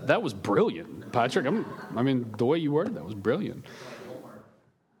consumers. That was brilliant, Patrick. The way you worded that was brilliant.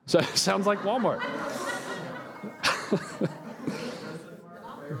 So, sounds like Walmart.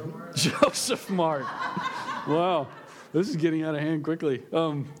 Joseph Mark. Wow. This is getting out of hand quickly.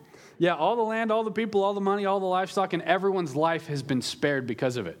 Yeah, all the land, all the people, all the money, all the livestock, and everyone's life has been spared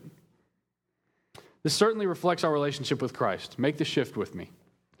because of it. This certainly reflects our relationship with Christ. Make the shift with me.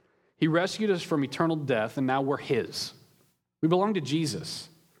 He rescued us from eternal death, and now we're his. We belong to Jesus.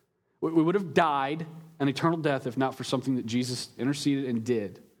 We would have died an eternal death if not for something that Jesus interceded and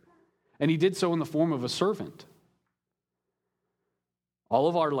did. And he did so in the form of a servant. All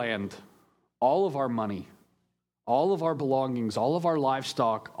of our land, all of our money, all of our belongings, all of our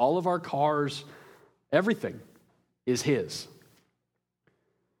livestock, all of our cars, everything is his.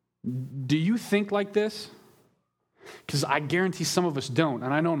 Do you think like this? Because I guarantee some of us don't.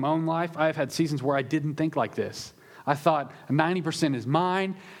 And I know in my own life, I've had seasons where I didn't think like this. I thought 90% is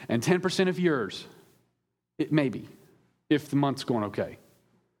mine and 10% of yours. It may be, if the month's going okay.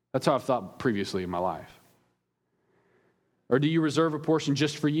 That's how I've thought previously in my life. Or do you reserve a portion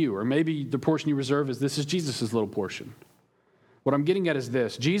just for you? Or maybe the portion you reserve is this is Jesus' little portion. What I'm getting at is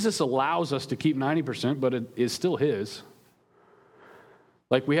this. Jesus allows us to keep 90%, but it is still his.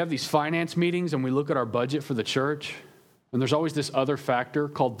 Like we have these finance meetings and we look at our budget for the church, and there's always this other factor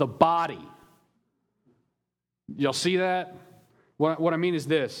called the body. Y'all see that? What I mean is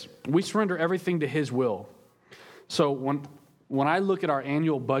this. We surrender everything to his will. So when I look at our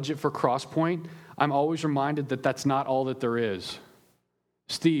annual budget for Crosspoint, I'm always reminded that that's not all that there is.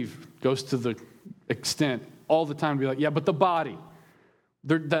 Steve goes to the extent all the time to be like, yeah, but the body.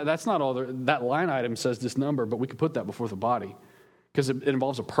 That's not all there. That line item says this number, but we could put that before the body because it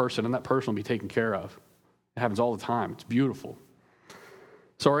involves a person, and that person will be taken care of. It happens all the time. It's beautiful.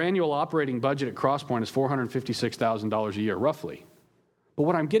 So our annual operating budget at Crosspoint is $456,000 a year, roughly. But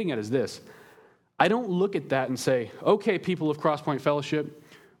what I'm getting at is this. I don't look at that and say, okay, people of Crosspoint Fellowship,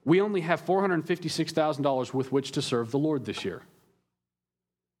 we only have $456,000 with which to serve the Lord this year.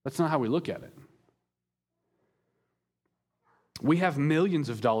 That's not how we look at it. We have millions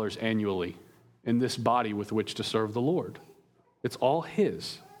of dollars annually in this body with which to serve the Lord. It's all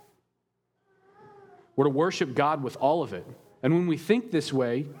his. We're to worship God with all of it. And when we think this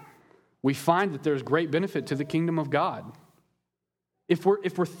way, we find that there's great benefit to the kingdom of God. If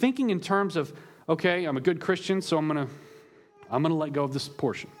we're thinking in terms of, okay, I'm a good Christian, so I'm gonna let go of this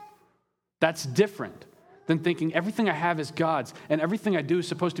portion. That's different than thinking everything I have is God's and everything I do is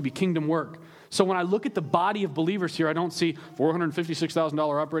supposed to be kingdom work. So when I look at the body of believers here, I don't see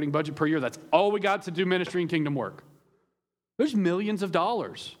 $456,000 operating budget per year. That's all we got to do ministry and kingdom work. There's millions of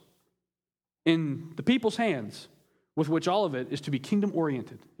dollars in the people's hands with which all of it is to be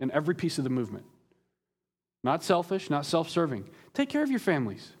kingdom-oriented in every piece of the movement. Not selfish, not self-serving. Take care of your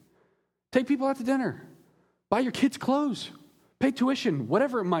families. Take people out to dinner. Buy your kids clothes. Pay tuition,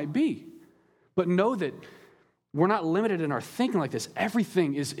 whatever it might be. But know that we're not limited in our thinking like this.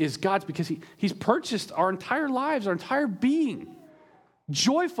 Everything is God's because He's purchased our entire lives, our entire being,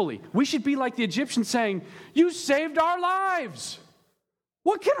 joyfully. We should be like the Egyptians saying, you saved our lives.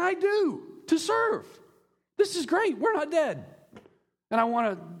 What can I do to serve? This is great. We're not dead. And I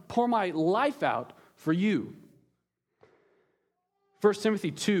want to pour my life out for you. 1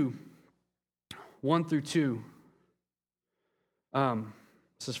 Timothy 2, 1 through 2.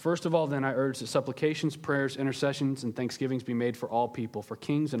 Says, first of all, then I urge that supplications, prayers, intercessions, and thanksgivings be made for all people, for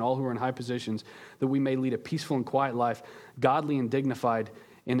kings and all who are in high positions, that we may lead a peaceful and quiet life, godly and dignified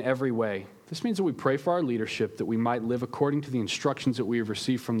in every way. This means that we pray for our leadership, that we might live according to the instructions that we have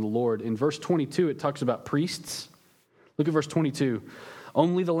received from the Lord. In verse 22, it talks about priests. Look at verse 22.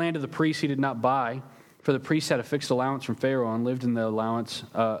 Only the land of the priests he did not buy, for the priests had a fixed allowance from Pharaoh and lived in the allowance,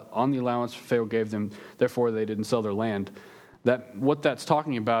 on the allowance Pharaoh gave them. Therefore, they didn't sell their land. What that's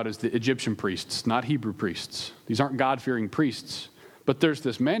talking about is the Egyptian priests, not Hebrew priests. These aren't God-fearing priests. But there's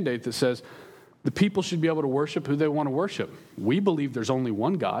this mandate that says the people should be able to worship who they want to worship. We believe there's only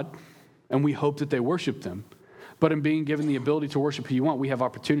one God, and we hope that they worship them. But in being given the ability to worship who you want, we have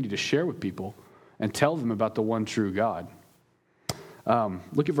opportunity to share with people and tell them about the one true God.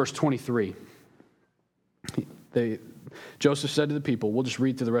 Look at verse 23. Joseph said to the people, we'll just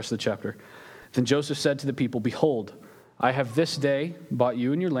read through the rest of the chapter. Then Joseph said to the people, behold, I have this day bought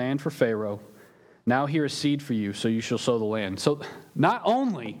you and your land for Pharaoh. Now here is seed for you, so you shall sow the land. So not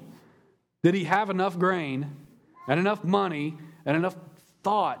only did he have enough grain and enough money and enough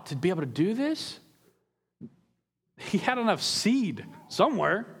thought to be able to do this, he had enough seed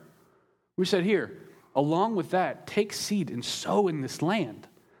somewhere. We said, here, along with that, take seed and sow in this land.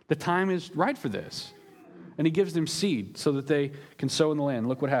 The time is right for this. And he gives them seed so that they can sow in the land.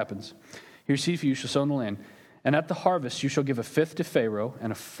 Look what happens. Here's seed for you, shall sow in the land. And at the harvest you shall give a fifth to Pharaoh,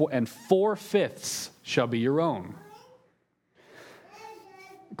 and 4/5 shall be your own.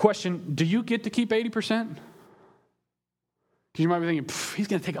 Question, do you get to keep 80%? Because you might be thinking, he's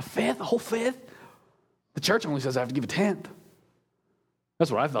going to take a whole fifth? The church only says I have to give a tenth. That's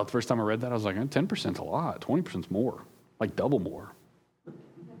what I thought the first time I read that. I was like, 10%'s a lot. 20%'s more, like double more.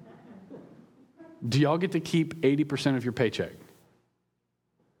 Do y'all get to keep 80% of your paycheck?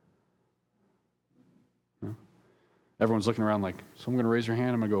 No? Everyone's looking around like, someone going to raise their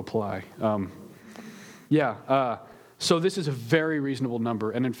hand? I'm going to go apply. So this is a very reasonable number.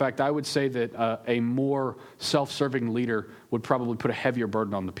 And in fact, I would say that a more self-serving leader would probably put a heavier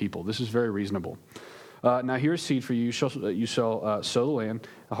burden on the people. This is very reasonable. Now here's seed for you. You shall sow the land.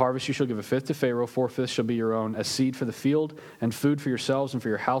 A harvest you shall give a fifth to Pharaoh. 4/5 shall be your own, as seed for the field, and food for yourselves and for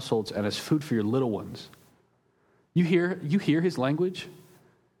your households, and as food for your little ones. You hear his language?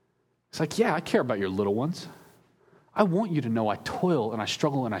 It's like, yeah, I care about your little ones. I want you to know I toil and I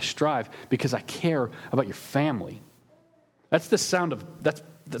struggle and I strive because I care about your family. That's the sound of,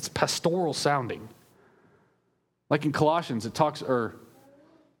 that's pastoral sounding. Like in Colossians, it talks, in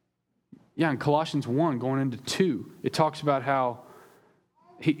Colossians 1, going into 2, it talks about how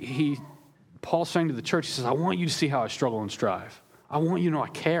Paul's saying to the church, he says, I want you to see how I struggle and strive. I want you to know I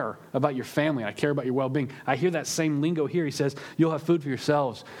care about your family. I care about your well-being. I hear that same lingo here. He says, you'll have food for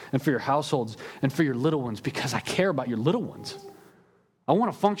yourselves and for your households and for your little ones because I care about your little ones. I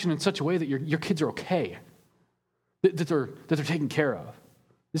want to function in such a way that your kids are okay, that they're taken care of.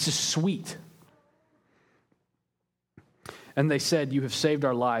 This is sweet. And they said, you have saved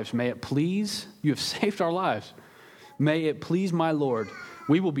our lives. You have saved our lives. May it please my Lord.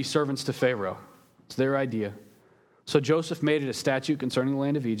 We will be servants to Pharaoh. It's their idea. So Joseph made it a statute concerning the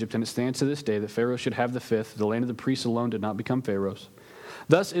land of Egypt, and it stands to this day that Pharaoh should have the fifth. The land of the priests alone did not become Pharaoh's.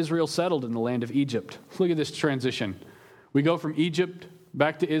 Thus Israel settled in the land of Egypt. Look at this transition. We go from Egypt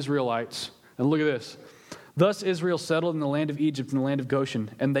back to Israelites, and look at this. Thus Israel settled in the land of Egypt, in the land of Goshen,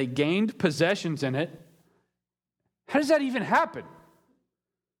 and they gained possessions in it. How does that even happen?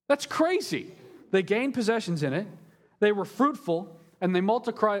 That's crazy. They gained possessions in it. They were fruitful, and they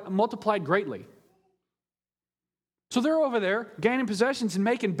multiplied greatly. So they're over there gaining possessions and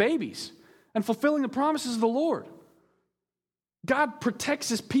making babies and fulfilling the promises of the Lord. God protects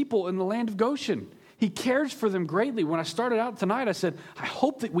his people in the land of Goshen. He cares for them greatly. When I started out tonight, I said, I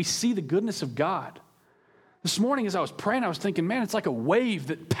hope that we see the goodness of God. This morning as I was praying, I was thinking, man, it's like a wave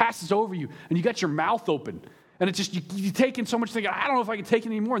that passes over you and you got your mouth open. And it's just, you take in so much, thinking, I don't know if I can take it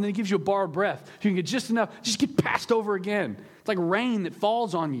anymore. And then he gives you a borrowed breath. If you can get just enough, just get passed over again. It's like rain that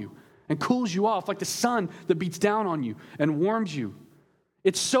falls on you and cools you off, like the sun that beats down on you and warms you.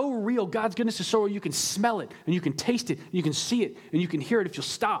 It's so real. God's goodness is so real. You can smell it and you can taste it and you can see it and you can hear it if you'll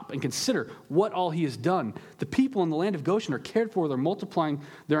stop and consider what all he has done. The people in the land of Goshen are cared for. They're multiplying.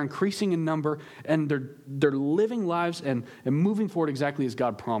 They're increasing in number and they're living lives and moving forward exactly as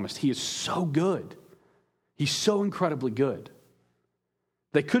God promised. He is so good. He's so incredibly good.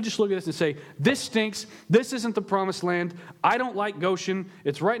 They could just look at this and say, this stinks. This isn't the promised land. I don't like Goshen.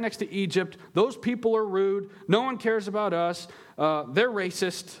 It's right next to Egypt. Those people are rude. No one cares about us. They're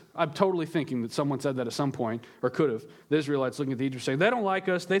racist. I'm totally thinking that someone said that at some point, or could have. The Israelites looking at the Egyptians saying, they don't like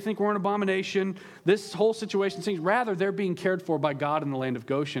us. They think we're an abomination. This whole situation seems, rather, they're being cared for by God in the land of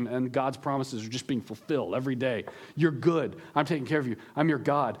Goshen, and God's promises are just being fulfilled every day. You're good. I'm taking care of you. I'm your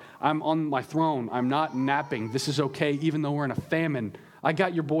God. I'm on my throne. I'm not napping. This is okay, even though we're in a famine. I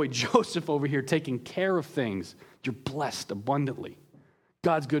got your boy Joseph over here taking care of things. You're blessed abundantly.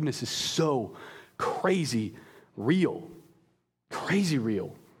 God's goodness is so crazy real. Crazy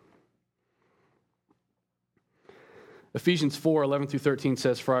real. Ephesians 4:11-13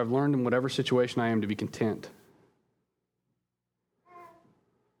 says, for I have learned in whatever situation I am to be content.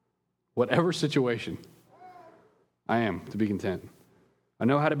 Whatever situation I am to be content. I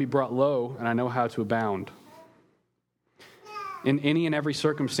know how to be brought low, and I know how to abound. In any and every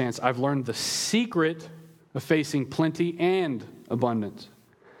circumstance, I've learned the secret of facing plenty and abundance.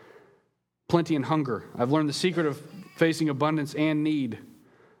 Plenty and hunger. I've learned the secret of facing abundance and need.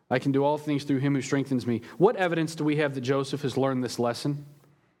 I can do all things through him who strengthens me. What evidence do we have that Joseph has learned this lesson?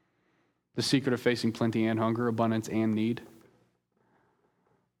 The secret of facing plenty and hunger, abundance and need?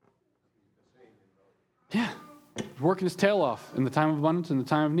 Yeah. He's working his tail off in the time of abundance and the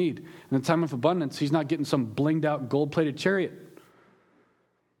time of need. In the time of abundance, he's not getting some blinged out gold-plated chariot.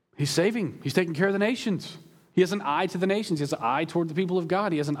 He's saving. He's taking care of the nations. He has an eye to the nations. He has an eye toward the people of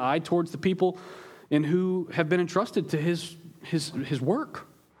God. He has an eye towards the people in who have been entrusted to his work.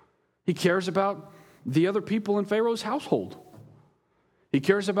 He cares about the other people in Pharaoh's household. He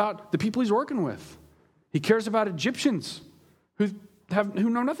cares about the people he's working with. He cares about Egyptians who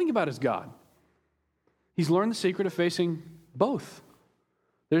know nothing about his God. He's learned the secret of facing both.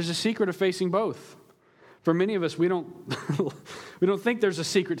 There's a secret of facing both. For many of us, we don't we don't think there's a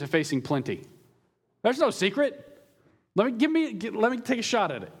secret to facing plenty. There's no secret. Let me take a shot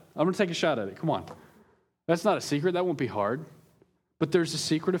at it. I'm going to take a shot at it. Come on. That's not a secret. That won't be hard. But there's a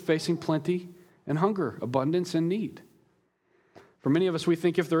secret of facing plenty and hunger, abundance and need. For many of us, we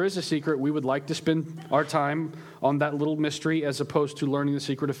think if there is a secret, we would like to spend our time on that little mystery as opposed to learning the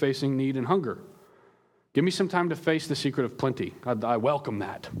secret of facing need and hunger. Give me some time to face the secret of plenty. I welcome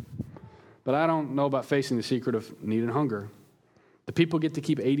that. But I don't know about facing the secret of need and hunger. The people get to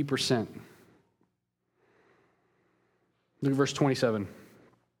keep 80%. Look at verse 27.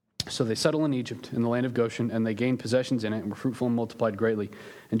 So they settled in Egypt, in the land of Goshen, and they gained possessions in it and were fruitful and multiplied greatly.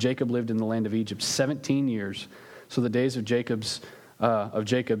 And Jacob lived in the land of Egypt 17 years. So the days of Jacob,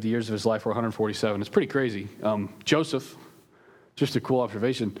 the years of his life were 147. It's pretty crazy. Joseph, just a cool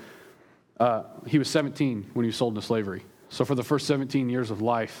observation, he was 17 when he was sold into slavery. So for the first 17 years of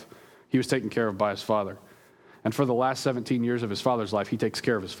life, he was taken care of by his father. And for the last 17 years of his father's life, he takes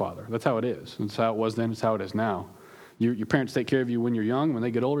care of his father. That's how it is. That's how it was then. It's how it is now. Your parents take care of you when you're young. When they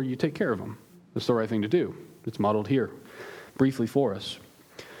get older, you take care of them. That's the right thing to do. It's modeled here briefly for us.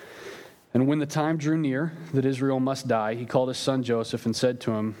 And when the time drew near that Israel must die, he called his son Joseph and said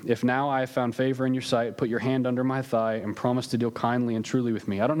to him, "If now I have found favor in your sight, put your hand under my thigh and promise to deal kindly and truly with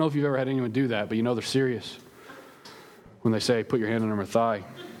me." I don't know if you've ever had anyone do that, but you know they're serious when they say, "Put your hand under my thigh."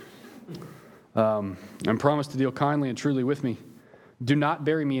 And promise to deal kindly and truly with me. Do not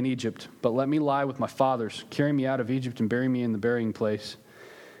bury me in Egypt, but let me lie with my fathers. Carry me out of Egypt and bury me in the burying place.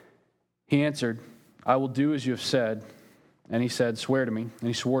 He answered, "I will do as you have said." And he said, "Swear to me." And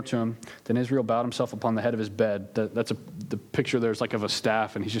he swore to him. Then Israel bowed himself upon the head of his bed. The picture there's like of a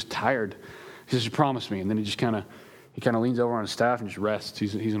staff, and he's just tired. He says, "You promised me." And then he kind of leans over on his staff and just rests.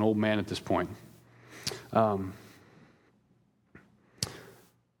 He's an old man at this point.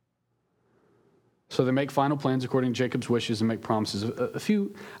 So they make final plans according to Jacob's wishes and make promises. I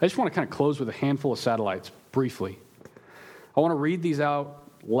just want to kind of close with a handful of satellites briefly. I want to read these out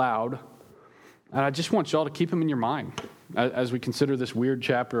loud, and I just want y'all to keep them in your mind as we consider this weird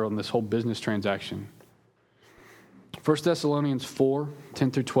chapter on this whole business transaction. 1 Thessalonians 4,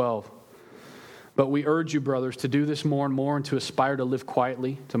 10 through 12. But we urge you, brothers, to do this more and more and to aspire to live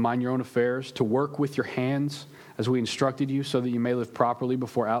quietly, to mind your own affairs, to work with your hands as we instructed you so that you may live properly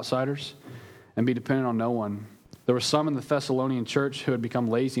before outsiders and be dependent on no one. There were some in the Thessalonian church who had become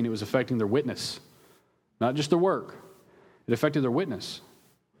lazy, and it was affecting their witness, not just their work. It affected their witness.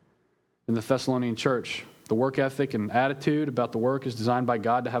 In the Thessalonian church, the work ethic and attitude about the work is designed by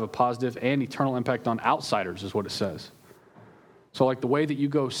God to have a positive and eternal impact on outsiders, is what it says. So like the way that you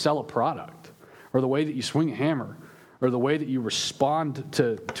go sell a product, or the way that you swing a hammer, or the way that you respond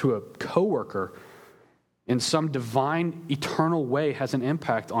to a coworker in some divine, eternal way has an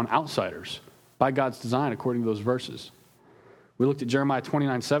impact on outsiders by God's design, according to those verses. We looked at Jeremiah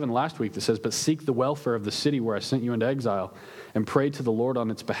 29:7 last week that says, "But seek the welfare of the city where I sent you into exile, and pray to the Lord on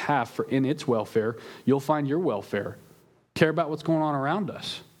its behalf, for in its welfare you'll find your welfare." Care about what's going on around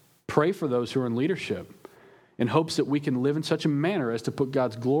us. Pray for those who are in leadership in hopes that we can live in such a manner as to put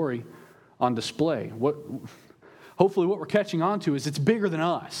God's glory on display. Hopefully what we're catching on to is it's bigger than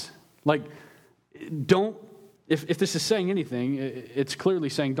us. Like, if this is saying anything, it's clearly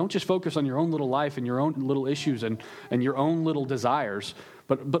saying don't just focus on your own little life and your own little issues and your own little desires,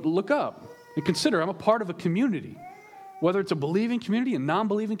 but look up and consider I'm a part of a community. Whether it's a believing community, a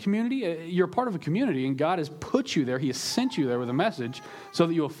non-believing community, you're a part of a community, and God has put you there. He has sent you there with a message so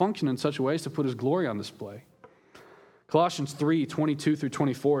that you will function in such a way as to put His glory on display. Colossians 3:22 through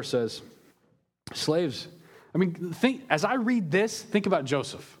 24 says, slaves, as I read this, think about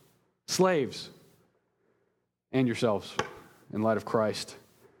Joseph. Slaves, and yourselves in light of Christ.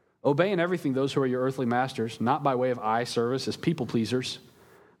 Obey in everything those who are your earthly masters, not by way of eye service as people pleasers,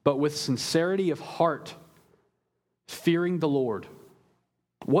 but with sincerity of heart, fearing the Lord.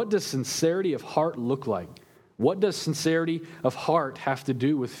 What does sincerity of heart look like? What does sincerity of heart have to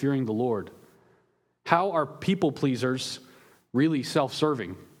do with fearing the Lord? How are people pleasers really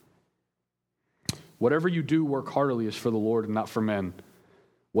self-serving? Whatever you do, work heartily as for the Lord and not for men.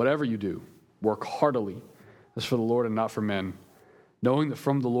 Whatever you do, work heartily as for the Lord and not for men, knowing that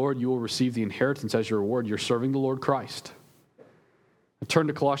from the Lord you will receive the inheritance as your reward. You're serving the Lord Christ. Turn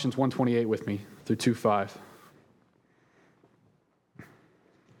to Colossians 1:28 with me through 2:5.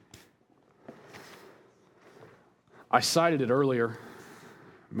 I cited it earlier,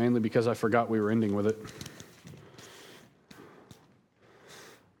 mainly because I forgot we were ending with it.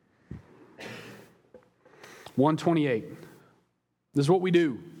 (1:28). This is what we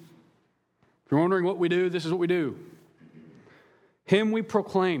do. If you're wondering what we do, this is what we do. Him we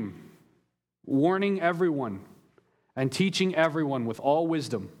proclaim, warning everyone and teaching everyone with all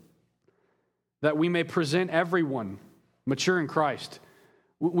wisdom, that we may present everyone mature in Christ.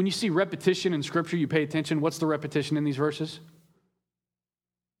 When you see repetition in Scripture, you pay attention. What's the repetition in these verses?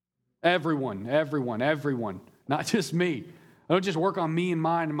 Everyone, everyone, everyone. Not just me. I don't just work on me and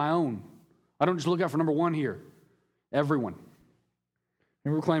mine and my own. I don't just look out for number one here. Everyone.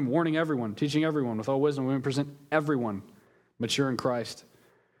 And we proclaim, warning everyone, teaching everyone with all wisdom, we may present everyone mature in Christ.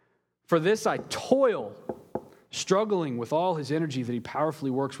 For this I toil, struggling with all his energy that he powerfully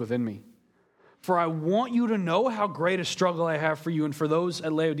works within me. For I want you to know how great a struggle I have for you and for those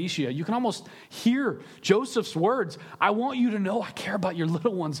at Laodicea. You can almost hear Joseph's words. I want you to know I care about your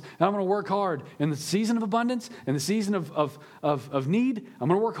little ones, and I'm going to work hard. In the season of abundance, in the season of need, I'm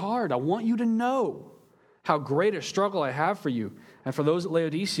going to work hard. I want you to know how great a struggle I have for you and for those at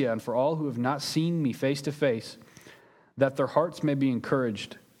Laodicea and for all who have not seen me face to face, that their hearts may be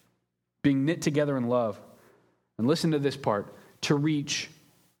encouraged, being knit together in love. And listen to this part, to reach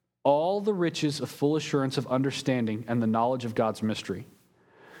all the riches of full assurance of understanding and the knowledge of God's mystery,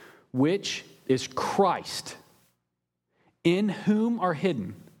 which is Christ, in whom are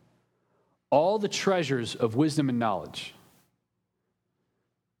hidden all the treasures of wisdom and knowledge.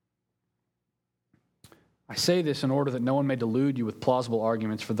 I say this in order that no one may delude you with plausible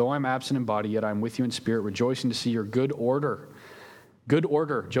arguments, for though I'm absent in body, yet I'm with you in spirit, rejoicing to see your good order. Good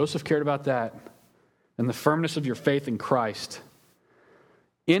order. Joseph cared about that. And the firmness of your faith in Christ.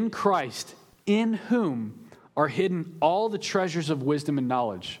 In Christ, in whom are hidden all the treasures of wisdom and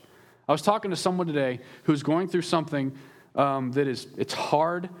knowledge. I was talking to someone today who's going through something it's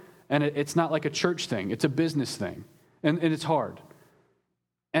hard, and it's not like a church thing. It's a business thing, and it's hard.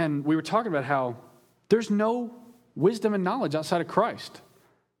 And we were talking about how there's no wisdom and knowledge outside of Christ.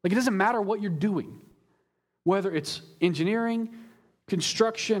 Like, it doesn't matter what you're doing, whether it's engineering,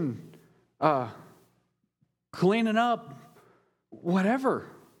 construction, cleaning up, whatever.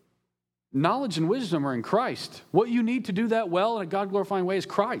 Knowledge and wisdom are in Christ. What you need to do that well in a God-glorifying way is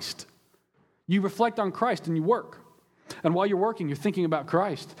Christ. You reflect on Christ and you work. And while you're working, you're thinking about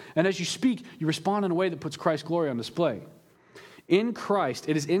Christ. And as you speak, you respond in a way that puts Christ's glory on display. In Christ,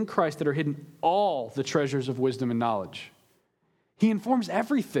 it is in Christ that are hidden all the treasures of wisdom and knowledge. He informs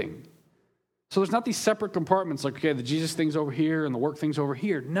everything. So there's not these separate compartments like, okay, the Jesus thing's over here and the work thing's over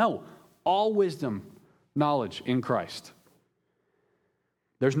here. No, all wisdom, knowledge in Christ.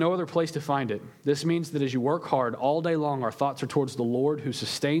 There's no other place to find it. This means that as you work hard all day long, our thoughts are towards the Lord who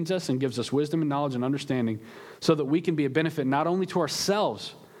sustains us and gives us wisdom and knowledge and understanding so that we can be a benefit not only to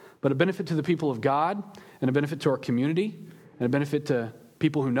ourselves, but a benefit to the people of God and a benefit to our community and a benefit to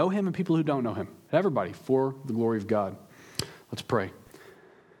people who know Him and people who don't know Him. Everybody, for the glory of God. Let's pray.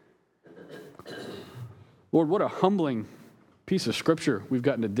 Lord, what a humbling piece of Scripture we've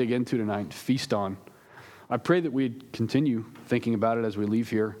gotten to dig into tonight and feast on. I pray that we'd continue thinking about it as we leave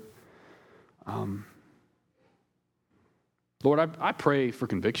here. Lord, I pray for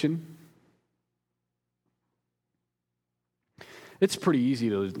conviction. It's pretty easy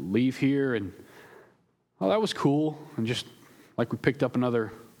to leave here and, oh, that was cool, and just like we picked up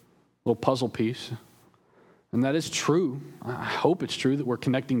another little puzzle piece. And that is true. I hope it's true that we're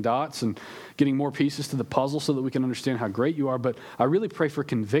connecting dots and getting more pieces to the puzzle so that we can understand how great you are. But I really pray for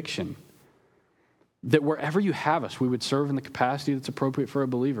conviction. That wherever you have us, we would serve in the capacity that's appropriate for a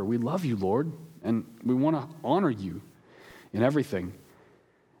believer. We love you, Lord, and we want to honor you in everything.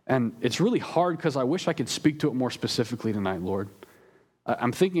 And it's really hard because I wish I could speak to it more specifically tonight, Lord.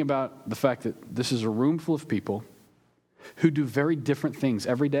 I'm thinking about the fact that this is a room full of people who do very different things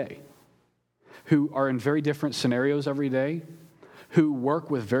every day, who are in very different scenarios every day, who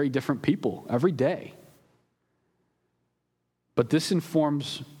work with very different people every day. But this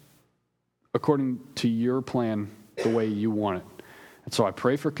informs according to your plan, the way you want it. And so I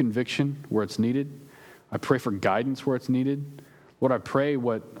pray for conviction where it's needed. I pray for guidance where it's needed. Lord, I pray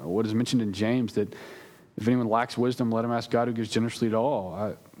what is mentioned in James, that if anyone lacks wisdom, let him ask God who gives generously to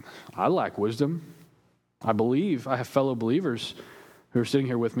all. I lack wisdom. I believe I have fellow believers who are sitting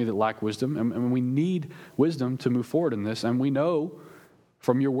here with me that lack wisdom, and we need wisdom to move forward in this. And we know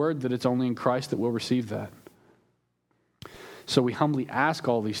from your word that it's only in Christ that we'll receive that. So we humbly ask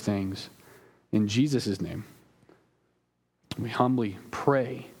all these things in Jesus' name. We humbly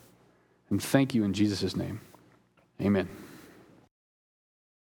pray and thank you in Jesus' name. Amen.